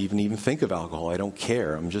 I don't even think of alcohol. I don't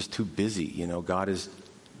care. I'm just too busy. God has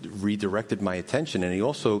redirected my attention, and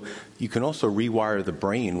you can also rewire the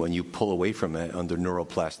brain when you pull away from it under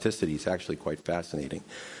neuroplasticity. It's actually quite fascinating.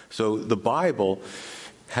 So the Bible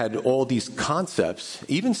had all these concepts,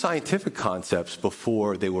 even scientific concepts,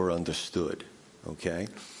 before they were understood. Okay?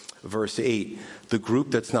 Verse 8, the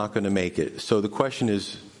group that's not going to make it. So the question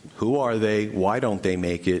is, who are they? Why don't they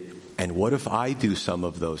make it? And what if I do some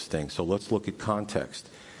of those things? So let's look at context.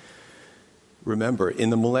 Remember, in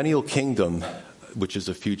the millennial kingdom, which is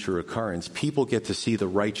a future occurrence, people get to see the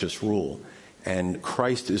righteous rule. And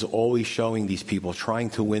Christ is always showing these people,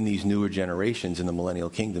 trying to win these newer generations in the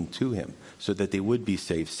millennial kingdom to him so that they would be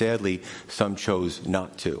saved. Sadly, some chose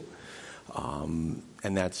not to.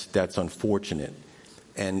 And that's unfortunate.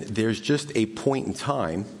 And there's just a point in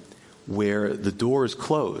time where the door is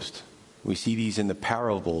closed. We see these in the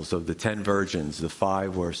parables of the 10 virgins. The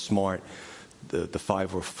 5 were smart, the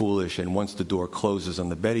 5 were foolish, and once the door closes on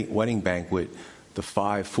the wedding banquet, the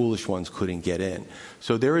 5 foolish ones couldn't get in.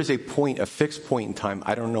 So there is a fixed point in time.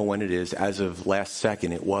 I don't know when it is. As of last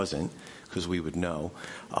second, it wasn't, because we would know,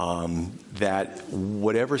 that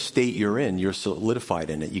whatever state you're in, you're solidified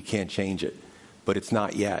in it. You can't change it. But it's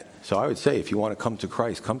not yet. So I would say, if you want to come to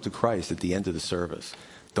Christ at the end of the service.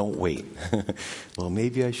 Don't wait. Well,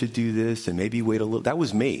 maybe I should do this, and maybe wait a little. That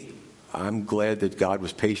was me. I'm glad that God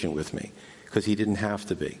was patient with me, because he didn't have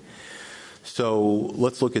to be. So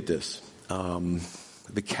let's look at this.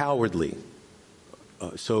 The cowardly.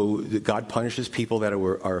 So God punishes people that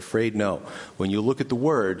are afraid? No. When you look at the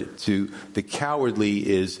word, the cowardly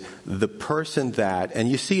is the person that, and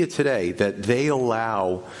you see it today, that they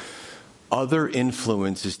allow other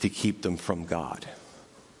influences to keep them from God.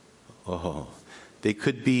 They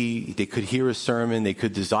could hear a sermon, they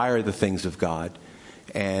could desire the things of God,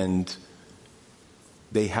 and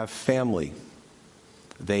they have family,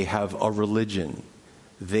 they have a religion,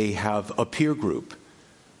 they have a peer group,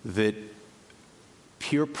 that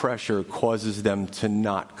peer pressure causes them to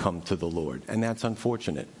not come to the Lord, and that's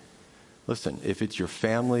unfortunate. Listen, if it's your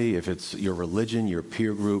family, if it's your religion, your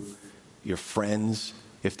peer group, your friends,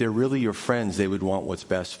 if they're really your friends, they would want what's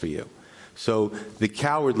best for you. So the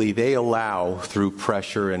cowardly, they allow, through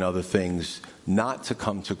pressure and other things, not to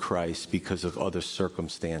come to Christ because of other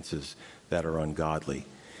circumstances that are ungodly.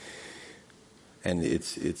 And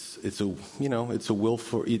it's a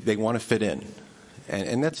willful, they want to fit in.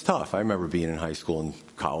 And that's tough. I remember being in high school and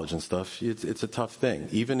college and stuff. It's a tough thing.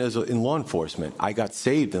 Even in law enforcement, I got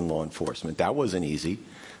saved in law enforcement. That wasn't easy.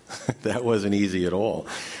 That wasn't easy at all.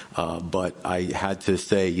 But I had to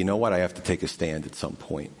say, you know what, I have to take a stand at some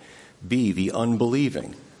point. B, the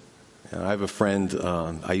unbelieving. I have a friend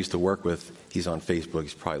I used to work with. He's on Facebook.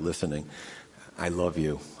 He's probably listening. I love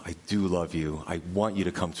you. I do love you. I want you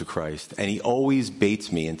to come to Christ. And he always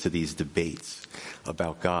baits me into these debates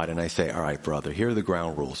about God. And I say, all right, brother, here are the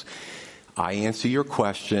ground rules. I answer your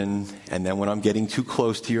question, and then when I'm getting too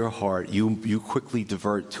close to your heart, you quickly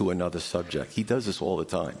divert to another subject. He does this all the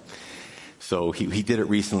time. So he did it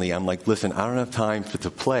recently. I'm like, listen, I don't have time to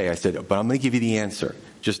play. I said, but I'm going to give you the answer.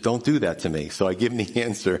 Just don't do that to me. So I give him the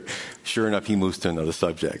answer. Sure enough, he moves to another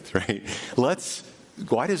subject, right?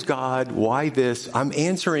 Why does God, why this? I'm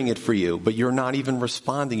answering it for you, but you're not even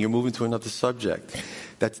responding. You're moving to another subject.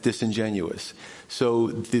 That's disingenuous. So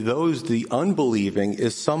the unbelieving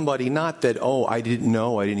is somebody, not that, I didn't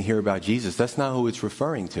know, I didn't hear about Jesus. That's not who it's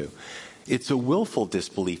referring to. It's a willful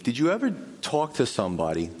disbelief. Did you ever talk to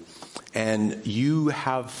somebody and you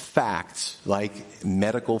have facts, like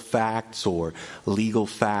medical facts or legal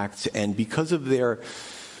facts, and because of their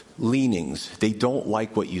leanings, they don't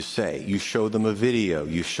like what you say? You show them a video,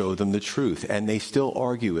 you show them the truth, and they still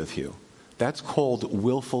argue with you. That's called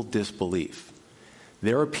willful disbelief.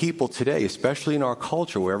 There are people today, especially in our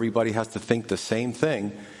culture where everybody has to think the same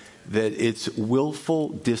thing, that it's willful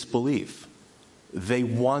disbelief. they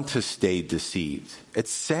want to stay deceived.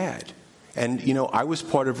 It's sad. And, I was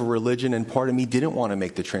part of a religion, and part of me didn't want to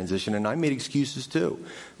make the transition, and I made excuses too.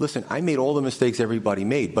 Listen, I made all the mistakes everybody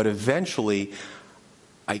made, but eventually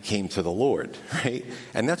I came to the Lord, right?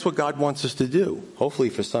 And that's what God wants us to do. Hopefully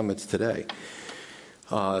for some it's today.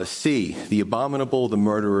 C, the abominable, the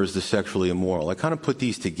murderers, the sexually immoral. I kind of put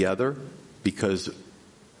these together because,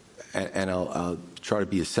 and I'll try to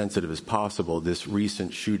be as sensitive as possible, this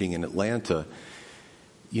recent shooting in Atlanta,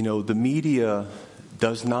 the media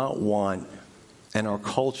does not want, and our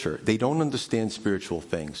culture, they don't understand spiritual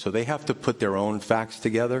things. So they have to put their own facts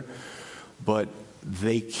together, but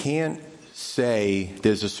they can't say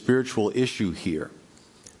there's a spiritual issue here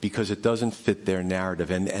because it doesn't fit their narrative.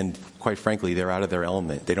 And quite frankly, they're out of their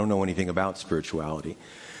element. They don't know anything about spirituality.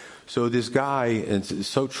 So this guy, and it's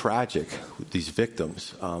so tragic, these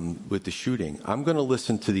victims with the shooting. I'm going to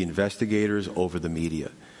listen to the investigators over the media.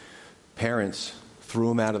 Parents threw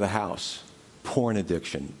him out of the house. Porn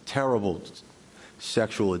addiction, terrible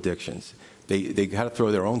sexual addictions. They had to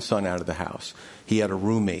throw their own son out of the house. He had a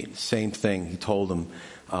roommate, same thing. He told them,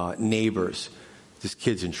 neighbors, this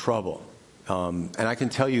kid's in trouble. And I can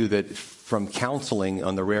tell you that from counseling,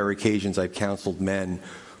 on the rare occasions I've counseled men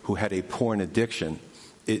who had a porn addiction,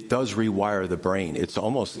 it does rewire the brain.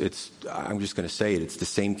 I'm just going to say it, it's the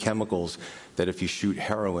same chemicals that if you shoot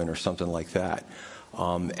heroin or something like that.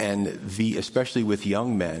 And especially with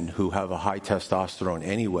young men who have a high testosterone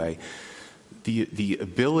anyway, the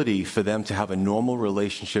ability for them to have a normal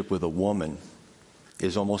relationship with a woman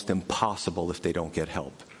is almost impossible if they don't get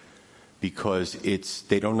help. Because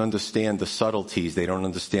they don't understand the subtleties, they don't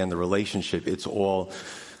understand the relationship. It's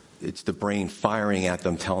the brain firing at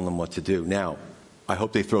them, telling them what to do. Now, I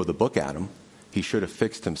hope they throw the book at him. He should have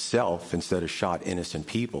fixed himself instead of shot innocent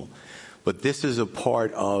people. But this is a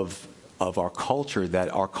part of our culture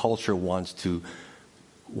that our culture wants to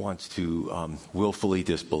willfully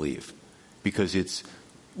disbelieve, because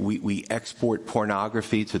we export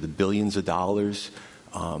pornography to the billions of dollars.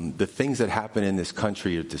 The things that happen in this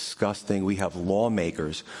country are disgusting. We have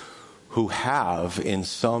lawmakers who have, in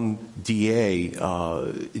some DA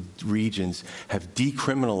regions, have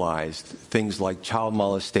decriminalized things like child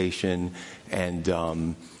molestation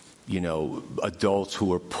and adults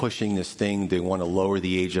who are pushing this thing. They want to lower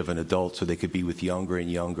the age of an adult so they could be with younger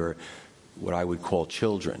and younger, what I would call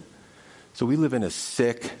children. So we live in a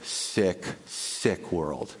sick, sick, sick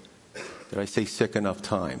world. Did I say sick enough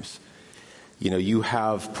times? You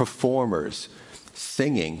have performers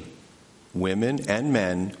singing, women and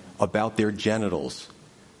men, about their genitals.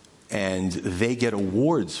 And they get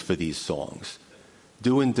awards for these songs,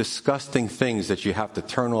 doing disgusting things that you have to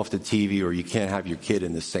turn off the TV or you can't have your kid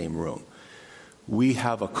in the same room. We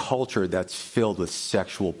have a culture that's filled with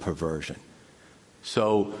sexual perversion.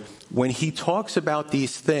 So when he talks about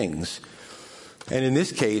these things, and in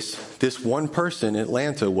this case, this one person in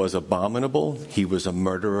Atlanta was abominable, he was a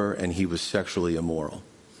murderer, and he was sexually immoral.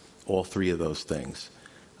 All three of those things.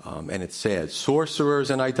 And it's sad. Sorcerers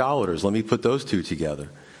and idolaters, let me put those two together.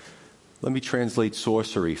 Let me translate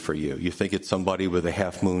sorcery for you. You think it's somebody with a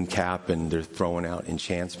half-moon cap and they're throwing out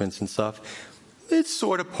enchantments and stuff? It's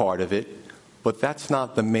sort of part of it, but that's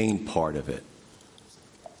not the main part of it.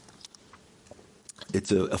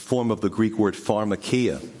 It's a form of the Greek word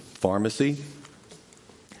pharmakia, pharmacy.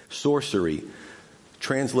 Sorcery,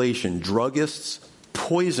 translation, druggists,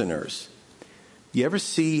 poisoners. You ever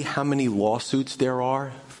see how many lawsuits there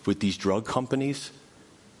are with these drug companies?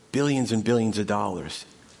 Billions and billions of dollars,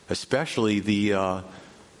 especially the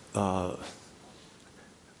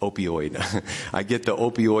opioid. I get the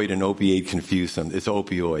opioid and opiate confused. It's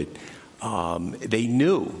opioid. They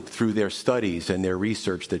knew through their studies and their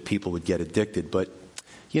research that people would get addicted, but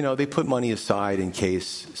they put money aside in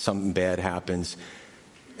case something bad happens.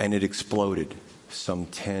 And it exploded some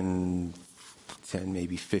 10,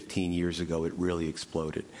 maybe 15 years ago. It really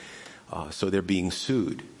exploded. So they're being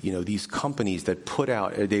sued. These companies that put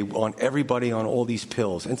out, they want everybody on all these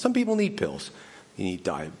pills. And some people need pills. You need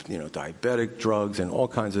diabetic drugs and all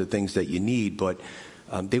kinds of things that you need. But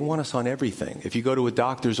they want us on everything. If you go to a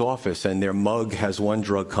doctor's office and their mug has one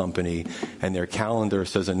drug company and their calendar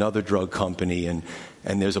says another drug company and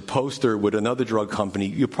there's a poster with another drug company,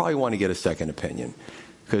 you probably want to get a second opinion.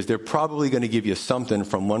 Because they're probably going to give you something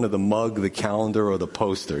from one of the mug, the calendar, or the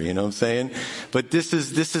poster. You know what I'm saying? But this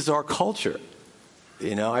is our culture.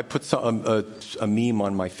 I put a meme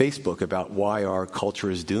on my Facebook about why our culture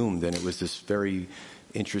is doomed, and it was this very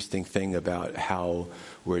interesting thing about how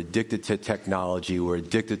we're addicted to technology, we're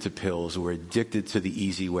addicted to pills, we're addicted to the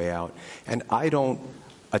easy way out. And I don't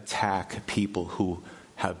attack people who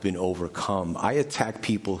have been overcome. I attack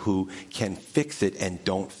people who can fix it and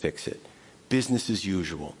don't fix it. Business as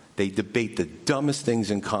usual. They debate the dumbest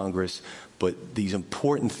things in Congress, but these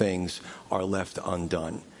important things are left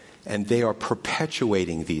undone. And they are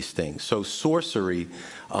perpetuating these things. So sorcery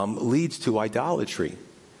leads to idolatry.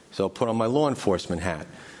 So I'll put on my law enforcement hat.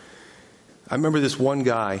 I remember this one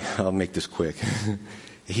guy, I'll make this quick.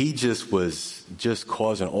 He was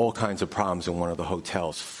causing all kinds of problems in one of the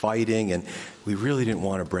hotels, fighting, and we really didn't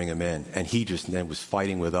want to bring him in. And he just then was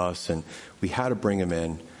fighting with us, and we had to bring him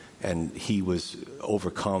in. And he was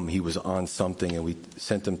overcome. He was on something, and we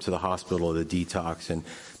sent him to the hospital to detox. And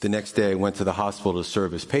the next day I went to the hospital to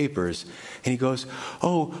serve his papers, and he goes,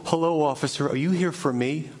 "Oh, hello, officer. Are you here for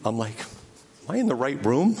me?" I'm like, "Am I in the right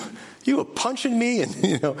room? You were punching me?"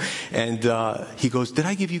 And he goes, "Did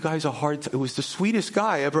I give you guys a hard time?" It was the sweetest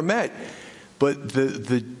guy I ever met. But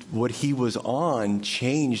what he was on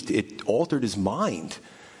changed. It altered his mind.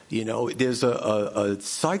 There's a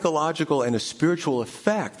psychological and a spiritual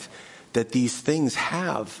effect that these things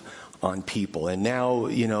have on people. And now,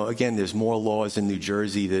 again, there's more laws in New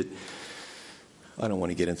Jersey that, I don't want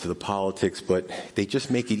to get into the politics, but they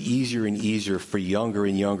just make it easier and easier for younger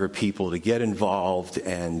and younger people to get involved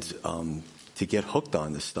and to get hooked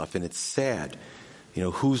on this stuff. And it's sad.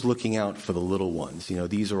 Who's looking out for the little ones?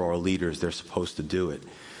 These are our leaders. They're supposed to do it.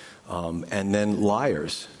 And then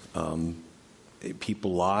liars.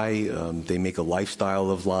 People lie. They make a lifestyle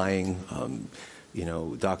of lying.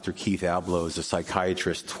 Dr. Keith Abloh is a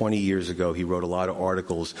psychiatrist. 20 years ago, he wrote a lot of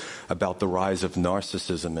articles about the rise of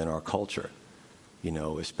narcissism in our culture.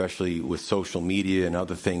 Especially with social media and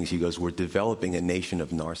other things. He goes, we're developing a nation of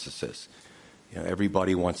narcissists.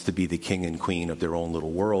 Everybody wants to be the king and queen of their own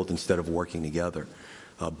little world instead of working together.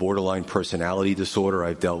 Borderline personality disorder,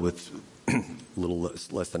 I've dealt with a little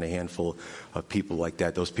less than a handful of people like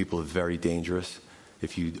that. Those people are very dangerous.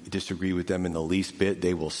 If you disagree with them in the least bit,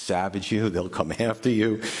 they will savage you. They'll come after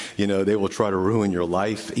you. They will try to ruin your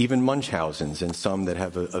life. Even Munchausen's and some that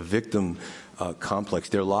have a victim complex,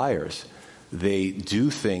 they're liars. They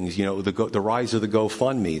do things, the rise of the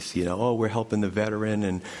GoFundMes, we're helping the veteran,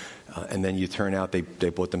 and then you turn out they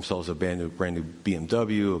bought themselves a brand new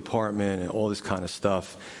BMW, apartment, and all this kind of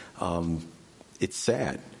stuff. It's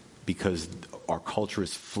sad. Because our culture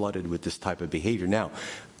is flooded with this type of behavior. Now,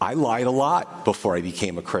 I lied a lot before I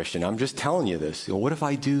became a Christian. I'm just telling you this. What if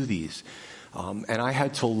I do these? And I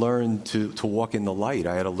had to learn to walk in the light.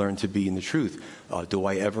 I had to learn to be in the truth. Do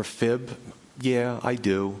I ever fib? Yeah, I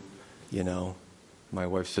do. My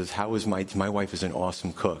wife says, my wife is an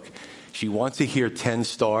awesome cook. She wants to hear 10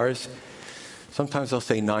 stars. Sometimes I'll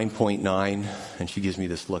say 9.9, and she gives me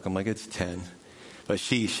this look. I'm like, it's 10. But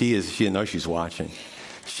she knows she's watching.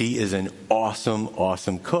 She is an awesome,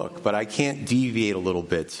 awesome cook, but I can't deviate a little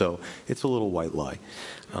bit, so it's a little white lie.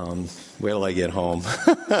 Wait till I get home.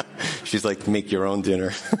 She's like, make your own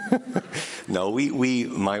dinner. No,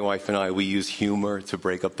 my wife and I, we use humor to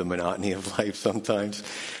break up the monotony of life sometimes.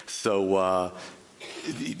 So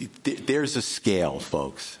there's a scale,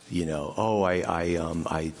 folks.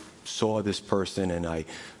 I saw this person and I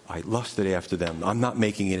lusted after them. I'm not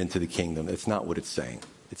making it into the kingdom. It's not what it's saying.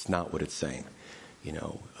 It's not what it's saying.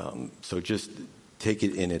 So just take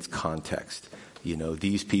it in its context.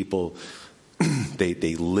 These people,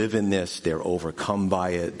 they live in this. They're overcome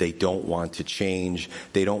by it. They don't want to change.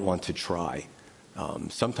 They don't want to try.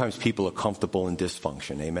 Sometimes people are comfortable in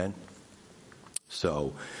dysfunction. Amen.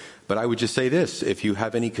 But I would just say this: if you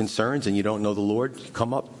have any concerns and you don't know the Lord,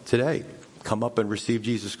 come up today. Come up and receive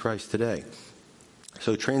Jesus Christ today.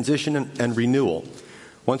 So transition and renewal.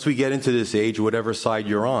 Once we get into this age, whatever side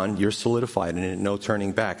you're on, you're solidified in it, no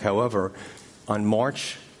turning back. However, on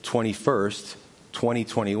March 21st,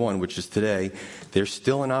 2021, which is today, there's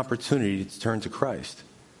still an opportunity to turn to Christ.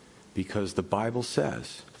 Because the Bible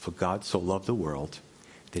says, for God so loved the world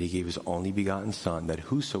that he gave his only begotten Son, that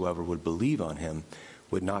whosoever would believe on him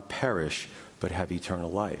would not perish, but have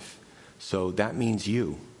eternal life. So that means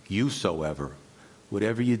whosoever.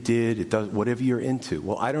 Whatever you did, whatever you're into.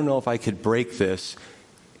 Well, I don't know if I could break this.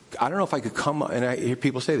 I don't know if I could come up, and I hear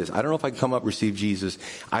people say this, I don't know if I can come up, receive Jesus.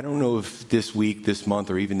 I don't know if this week, this month,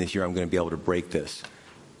 or even this year I'm going to be able to break this.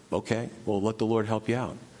 Okay, well, let the Lord help you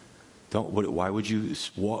out. Why would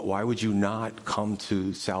you not come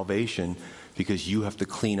to salvation because you have to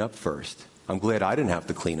clean up first? I'm glad I didn't have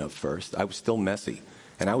to clean up first. I was still messy,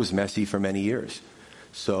 and I was messy for many years.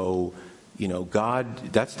 So,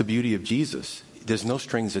 God, that's the beauty of Jesus. There's no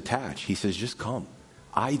strings attached. He says, just come.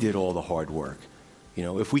 I did all the hard work.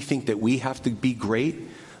 If we think that we have to be great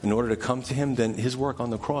in order to come to him, then his work on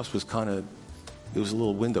the cross was it was a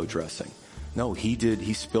little window dressing. No,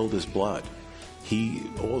 he spilled his blood.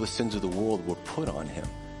 all the sins of the world were put on him.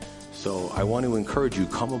 So I want to encourage you,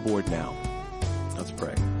 come aboard now. Let's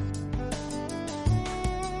pray.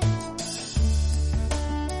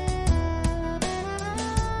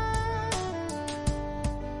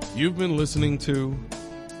 You've been listening to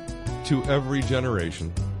Every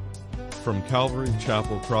Generation from Calvary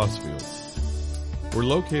Chapel Crossfields. We're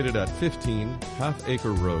located at 15 Half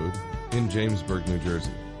Acre Road in Jamesburg, New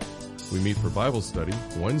Jersey. We meet for Bible study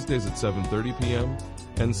Wednesdays at 7:30 p.m.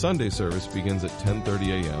 and Sunday service begins at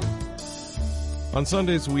 10:30 a.m. On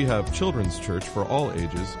Sundays, we have children's church for all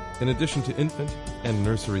ages, in addition to infant and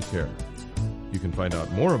nursery care. You can find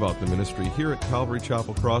out more about the ministry here at Calvary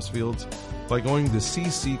Chapel Crossfields by going to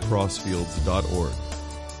cccrossfields.org.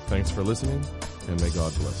 Thanks for listening, and may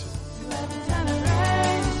God bless you.